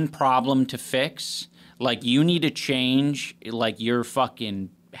 one problem to fix. Like, you need to change, like, your fucking,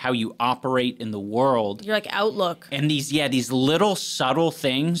 how you operate in the world. Your, like, outlook. And these little subtle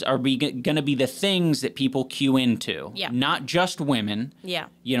things are going to be the things that people cue into. Yeah. Not just women. Yeah.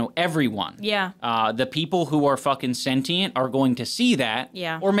 Everyone. Yeah. The people who are fucking sentient are going to see that.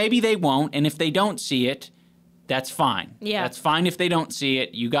 Yeah. Or maybe they won't, and if they don't see it, that's fine. Yeah. That's fine if they don't see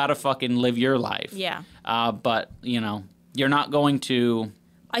it. You got to fucking live your life. Yeah. But, you're not going to...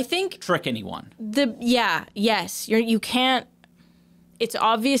 I think trick anyone. Yes. You can't. It's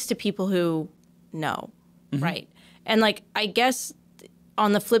obvious to people who know, right? And like, I guess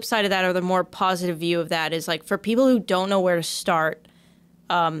on the flip side of that, or the more positive view of that, is like for people who don't know where to start,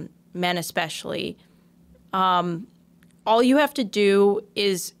 men especially, all you have to do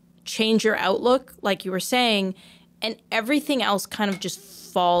is change your outlook, like you were saying, and everything else kind of just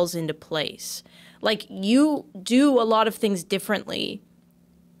falls into place. Like you do a lot of things differently,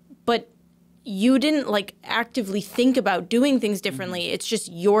 but you didn't like actively think about doing things differently. It's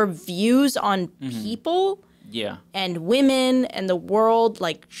just your views on people and women and the world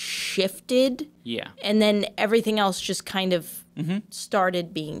like shifted. Yeah. And then everything else just kind of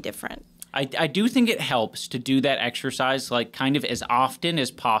started being different. I do think it helps to do that exercise like kind of as often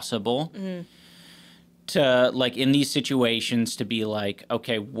as possible. To like in these situations to be like,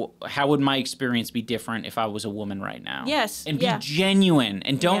 okay, how would my experience be different if I was a woman right now? Yes. And be genuine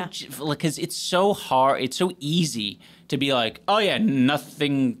and don't because it's so hard. It's so easy to be like, oh yeah,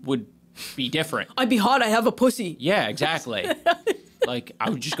 nothing would be different. I'd be hot. I have a pussy. Yeah, exactly. Like I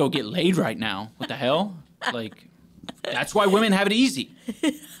would just go get laid right now. What the hell? Like that's why women have it easy.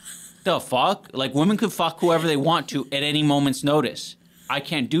 The fuck? Like women could fuck whoever they want to at any moment's notice. I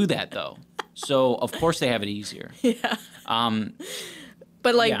can't do that though. So, of course, they have it easier. Yeah.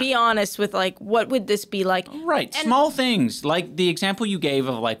 But, like, be honest with, like, what would this be like? Right. And small things. Like the example you gave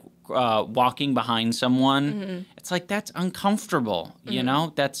of, like, walking behind someone. It's like, that's uncomfortable, you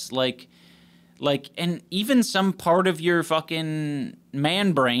know? That's, like, and even some part of your fucking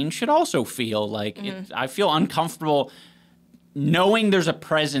man brain should also feel like, I feel uncomfortable knowing there's a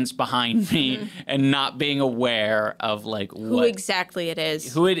presence behind me and not being aware of like who exactly it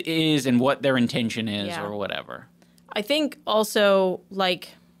is. Who it is and what their intention is or whatever. I think also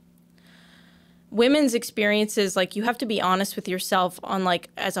like women's experiences, like you have to be honest with yourself on like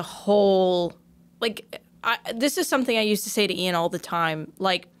as a whole. Like this is something I used to say to Ian all the time.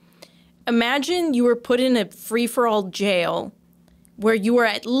 Like imagine you were put in a free-for-all jail where you were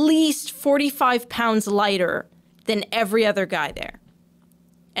at least 45 pounds lighter than every other guy there,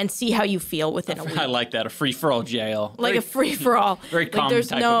 and see how you feel within a week. I like that, a free-for-all jail. Like a free-for-all. Very like common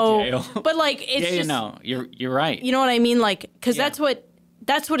type of jail. But like, it's just... no, you're right. You know what I mean? Like, because that's what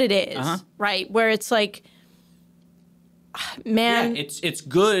it is, right? Where it's like, man... Yeah, it's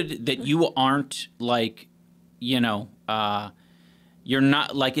good that you aren't like, you're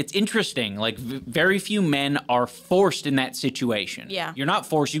not, like, it's interesting. Like, very few men are forced in that situation. Yeah. You're not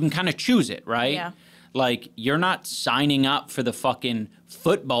forced. You can kind of choose it, right? Yeah. Like, you're not signing up for the fucking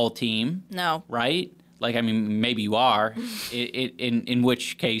football team. No. Right? Like, I mean, maybe you are, in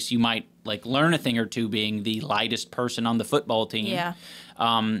which case you might like learn a thing or two being the lightest person on the football team. Yeah.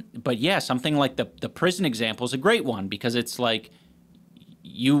 But yeah, something like the prison example is a great one because it's like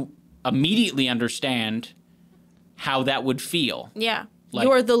you immediately understand how that would feel. Yeah. Like,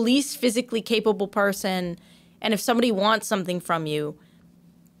 you're the least physically capable person, and if somebody wants something from you,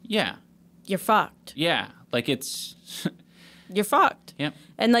 yeah, you're fucked. Yeah, like it's you're fucked. Yep.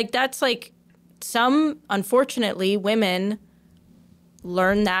 And like that's like some, unfortunately, women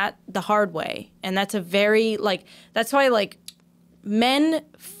learn that the hard way, and that's a very like that's why like men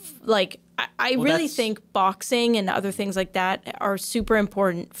like I really think boxing and other things like that are super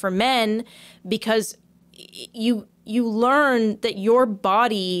important for men because you learn that your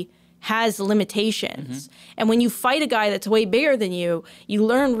body has limitations. And when you fight a guy that's way bigger than you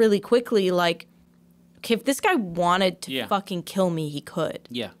learn really quickly, like, okay, if this guy wanted to fucking kill me, he could.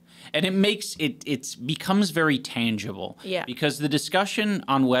 Yeah. And it makes it becomes very tangible. Yeah. Because the discussion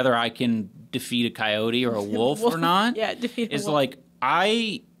on whether I can defeat a coyote or a wolf or not is like,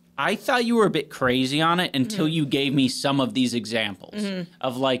 I thought you were a bit crazy on it until you gave me some of these examples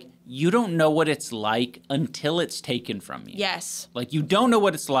of like, you don't know what it's like until it's taken from you. Yes. Like you don't know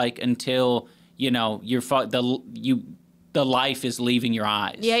what it's like until, you know, the life is leaving your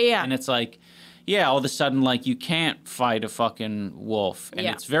eyes. Yeah, yeah. And it's like, yeah, all of a sudden, like, you can't fight a fucking wolf. And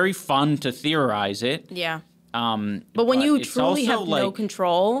it's very fun to theorize it. Yeah. But when you truly have no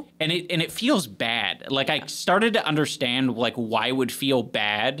control. And it feels bad. Like, I started to understand, like, why it would feel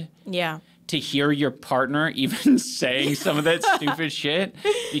bad. Yeah. To hear your partner even saying some of that stupid shit.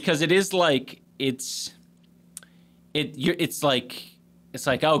 Because it is like, it's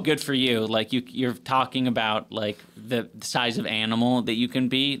like, oh, good for you. Like, you're talking about, like, the size of animal that you can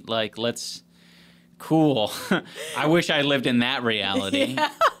be. Like, cool. I wish I lived in that reality,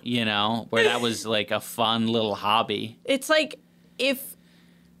 you know, where that was like a fun little hobby. It's like if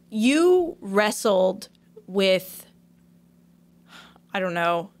you wrestled with, I don't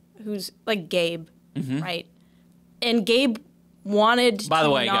know, who's like Gabe, right? And Gabe wanted By the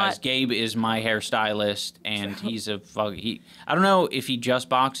way, not... guys, Gabe is my hairstylist, and he's I don't know if he just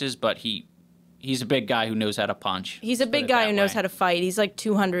boxes, but he's a big guy who knows how to punch. He's a big guy who knows how to fight. He's like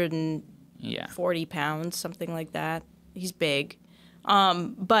 240 pounds, something like that. He's big.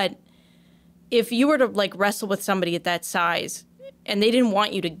 But if you were to like wrestle with somebody at that size and they didn't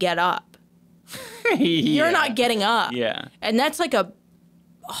want you to get up, you're not getting up. Yeah. And that's like a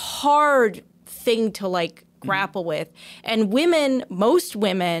hard thing to like grapple with. And women, most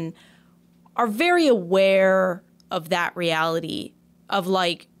women are very aware of that reality of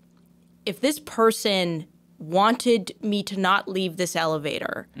like, if this person wanted me to not leave this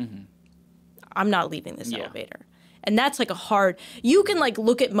elevator, I'm not leaving this elevator. And that's like a hard, you can like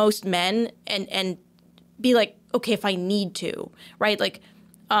look at most men and be like, okay, if I need to, right? Like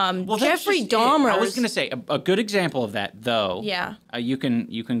Jeffrey Dahmer. I was going to say a good example of that though. Yeah. You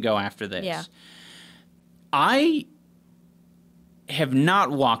can go after this. Yeah. I have not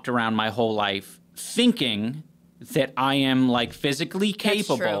walked around my whole life thinking that I am like physically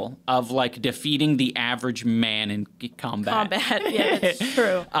capable of like defeating the average man in combat. Yeah, that's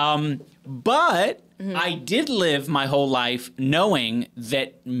true. But I did live my whole life knowing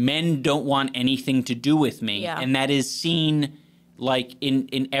that men don't want anything to do with me. Yeah. And that is seen like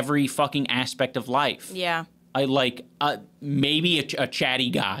in every fucking aspect of life. Yeah. I like maybe a chatty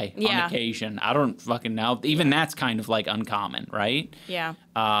guy on occasion. I don't fucking know. Even that's kind of like uncommon, right? Yeah.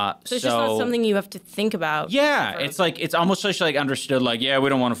 So it's just not something you have to think about. Yeah. It's like, it's almost just like understood, like, yeah, we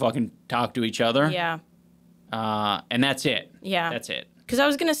don't want to fucking talk to each other. Yeah. And that's it. Yeah. That's it. Because I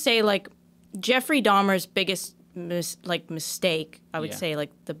was going to say, like, Jeffrey Dahmer's biggest mistake, I would say,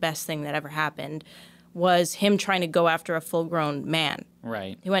 like, the best thing that ever happened was him trying to go after a full-grown man.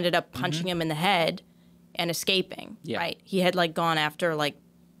 Right. Who ended up punching him in the head and escaping, right? He had, like, gone after, like,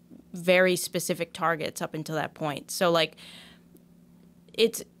 very specific targets up until that point. So, like,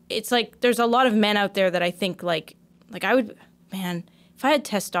 it's like there's a lot of men out there that I think, like I would, man, if I had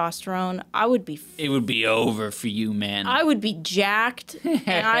testosterone, I would be... It would be over for you, man. I would be jacked,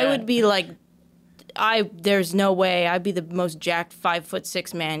 and I would be, like... There's no way. I'd be the most jacked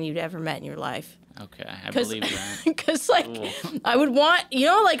 5'6" man you'd ever met in your life. Okay, I believe that. Because, like, I would want, you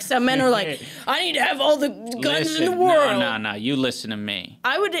know, like some men are like, I need to have all the guns in the world. No, you listen to me.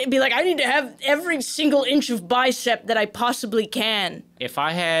 I would be like, I need to have every single inch of bicep that I possibly can. If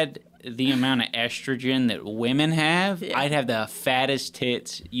I had the amount of estrogen that women have, I'd have the fattest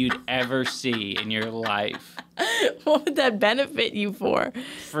tits you'd ever see in your life. What would that benefit you for?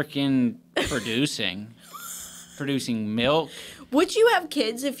 Freaking producing milk. Would you have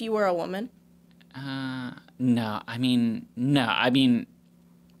kids if you were a woman? No. I mean,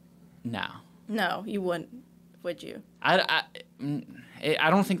 No. No, you wouldn't, would you? I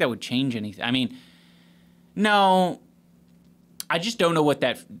don't think that would change anything. I mean, no. I just don't know what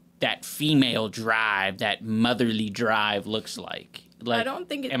that female drive, that motherly drive looks like. Like, I don't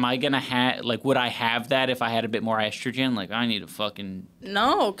think it... Am I going to have... Like, would I have that if I had a bit more estrogen? Like, I need to fucking...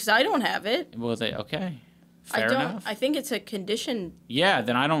 No, because I don't have it. Well, okay. Fair enough. I think it's a condition. Yeah,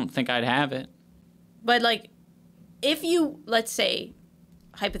 then I don't think I'd have it. But, like, if you, let's say,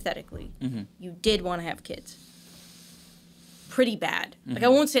 hypothetically, you did want to have kids, pretty bad. Like, I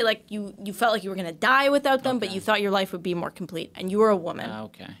won't say, like, you felt like you were going to die without them, but you thought your life would be more complete, and you were a woman.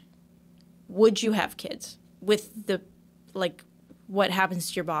 Okay. Would you have kids with the, like, what happens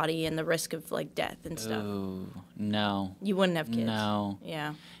to your body and the risk of, like, death and stuff? Ooh, no. You wouldn't have kids? No.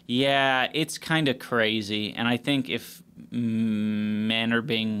 Yeah. Yeah, it's kind of crazy, and I think if men are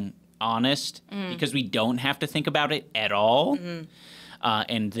being honest, because we don't have to think about it at all,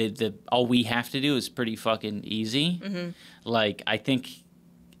 and the all we have to do is pretty fucking easy. Like, I think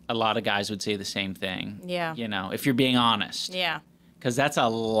a lot of guys would say the same thing. Yeah. You know, if you're being honest. Yeah. Because that's a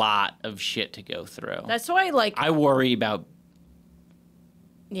lot of shit to go through. That's why, like... I worry about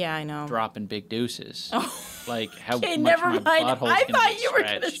Yeah, I know. dropping big deuces. Oh. Like, how Okay, much never my mind. butthole's I gonna thought get you were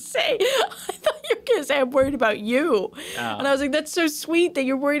going to stretched. say... I thought you were going to say I'm worried about you. And I was like, that's so sweet that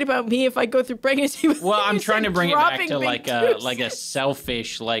you're worried about me if I go through pregnancy with Well, you. I'm You trying said to bring it back dropping to big like a deuces.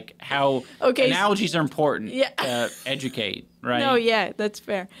 selfish, like how Okay, analogies are important Yeah. to educate, right? No, yeah, that's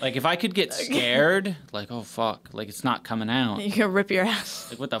fair. Like if I could get scared, like oh fuck, like it's not coming out. You're going to rip your ass.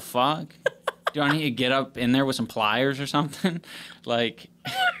 Like what the fuck? Do I need to get up in there with some pliers or something? Like,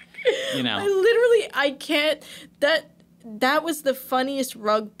 you know. I can't... That was the funniest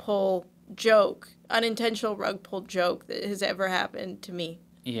rug pull joke, unintentional rug pull joke that has ever happened to me.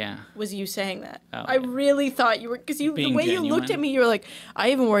 Yeah. Was you saying that? Oh, I really thought you were... Because the Being way you looked genuine. at me, you were like,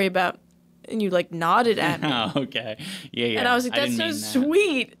 I even worry about... And you, like, nodded at me. Oh, okay. Yeah, yeah. And I was like, that's didn't so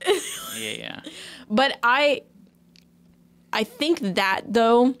mean sweet. Yeah, yeah. But I think that,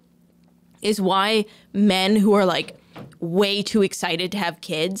 though, is why men who are, like, way too excited to have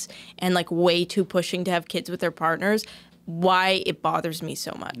kids and, like, way too pushing to have kids with their partners, why it bothers me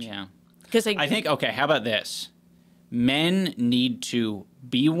so much. Yeah. Because I think, okay, how about this? Men need to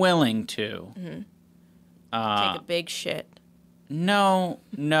be willing to... take a big shit. No.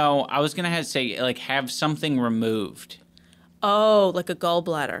 I was going to say, like, have something removed. Oh, like a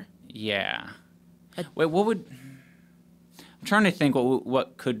gallbladder. Yeah. Wait, what would... I'm trying to think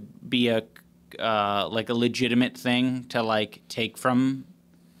what could be a, like, a legitimate thing to, like, take from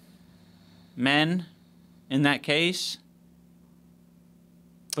men in that case.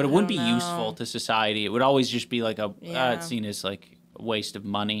 But it wouldn't be useful to society. It would always just be like it's seen as, like, a waste of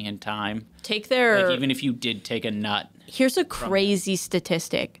money and time. Take their... Like, even if you did take a nut. Here's a crazy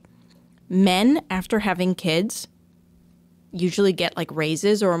statistic. Men, after having kids, usually get, like,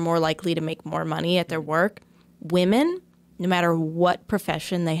 raises or are more likely to make more money at their work. Women, no matter what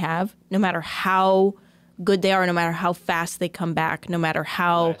profession they have, no matter how good they are, no matter how fast they come back, no matter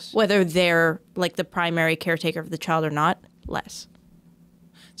how... Less. Whether they're, like, the primary caretaker of the child or not, less.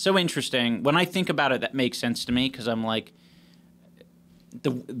 So interesting. When I think about it, that makes sense to me because I'm like,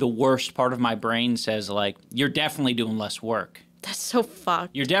 the worst part of my brain says, like, you're definitely doing less work. That's so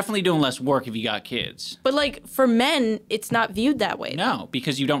fucked. You're definitely doing less work if you got kids. But, like, for men, it's not viewed that way. No,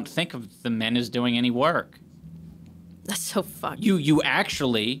 because you don't think of the men as doing any work. That's so fucked. You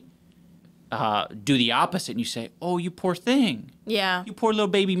actually do the opposite and you say, oh, you poor thing. Yeah. You poor little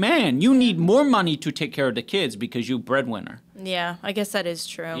baby man. You need more money to take care of the kids because you breadwinner. Yeah, I guess that is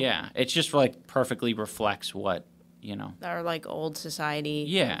true. Yeah, it's just, like, perfectly reflects what, you know. Our, like, old society.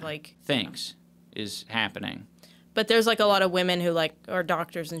 Yeah, Like, thinks is happening. but there's, like, a lot of women who, like, are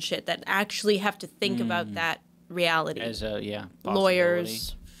doctors and shit that actually have to think about that reality. As a,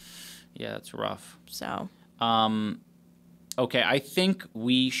 Lawyers. Yeah, that's rough. So, Okay, I think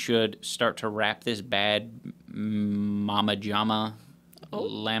we should start to wrap this bad mama jama,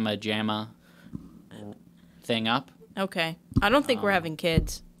 llama jamma thing up. okay. I don't think we're having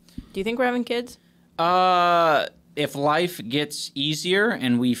kids. Do you think we're having kids? If life gets easier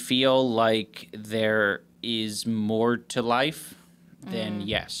and we feel like there is more to life, then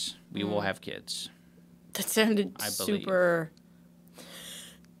yes, we will have kids. That sounded I believe. super...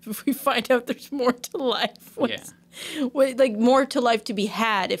 If we find out there's more to life. What, like, more to life to be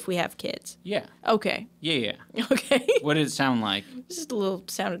had if we have kids. Yeah. Okay. Yeah. Okay. What did it sound like? Just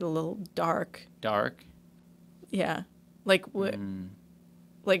sounded a little dark. Dark? Yeah. Like,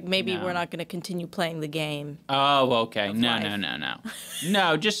 like maybe No. we're not going to continue playing the game. Oh, okay. No. life.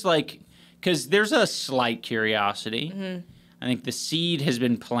 No, just like, because there's a slight curiosity. I think the seed has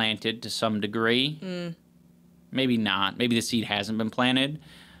been planted to some degree. Maybe not. Maybe the seed hasn't been planted.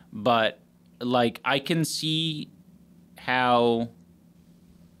 But, like, I can see how...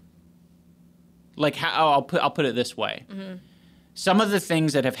 Like, how I'll put it this way. Some of the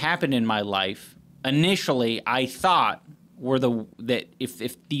things that have happened in my life, initially, I thought were that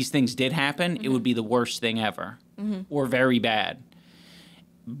if these things did happen, it would be the worst thing ever. Or very bad.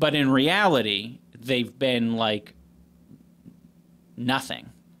 But in reality, they've been, like...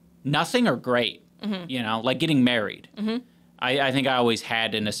 Nothing or great, you know, like getting married. I think I always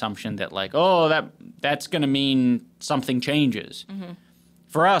had an assumption that like, oh, that's going to mean something changes.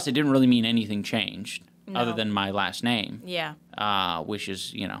 For us, it didn't really mean anything changed other than my last name. Yeah. Which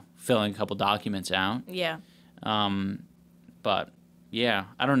is, you know, filling a couple documents out. Yeah. But yeah,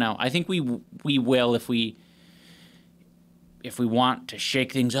 I don't know. I think we will if we want to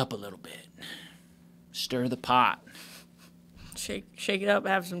shake things up a little bit, stir the pot. Shake it up,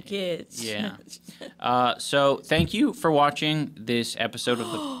 have some kids. Yeah. So thank you for watching this episode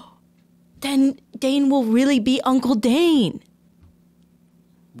of the... Then Dane will really be Uncle Dane.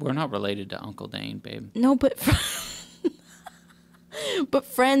 We're not related to Uncle Dane, babe. No, but... but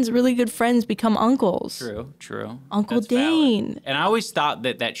friends, really good friends become uncles. True. Uncle That's Dane. valid. And I always thought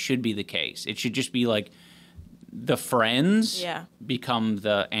that should be the case. It should just be like the friends become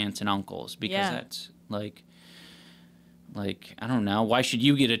the aunts and uncles. Because that's like... Like, I don't know. Why should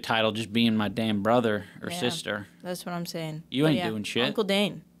you get a title just being my damn brother or sister? That's what I'm saying. You ain't doing shit. Uncle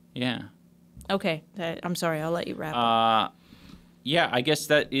Dane. Yeah. Okay. I'm sorry. I'll let you wrap up. Yeah, I guess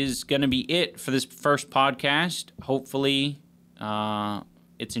that is going to be it for this first podcast. Hopefully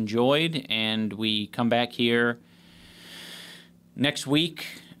it's enjoyed, and we come back here next week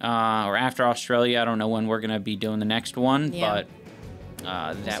or after Australia. I don't know when we're going to be doing the next one, but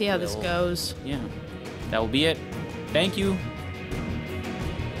that see how this goes. Yeah, that will be it. Thank you.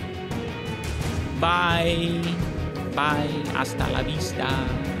 Bye. Bye. Hasta la vista.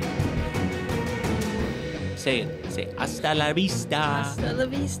 Say it. Say hasta la vista. Hasta la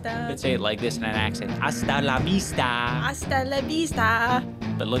vista. But say it like this in an accent. Hasta la vista. Hasta la vista.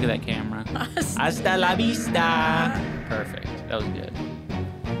 But look at that camera. Hasta la vista. Perfect. That was good.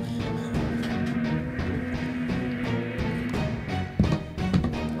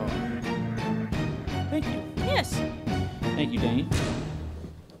 Thank you. Yes. Thank you, Dane.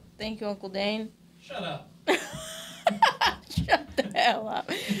 Thank you, Uncle Dane. Shut up. Shut the hell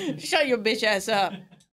up. Shut your bitch ass up.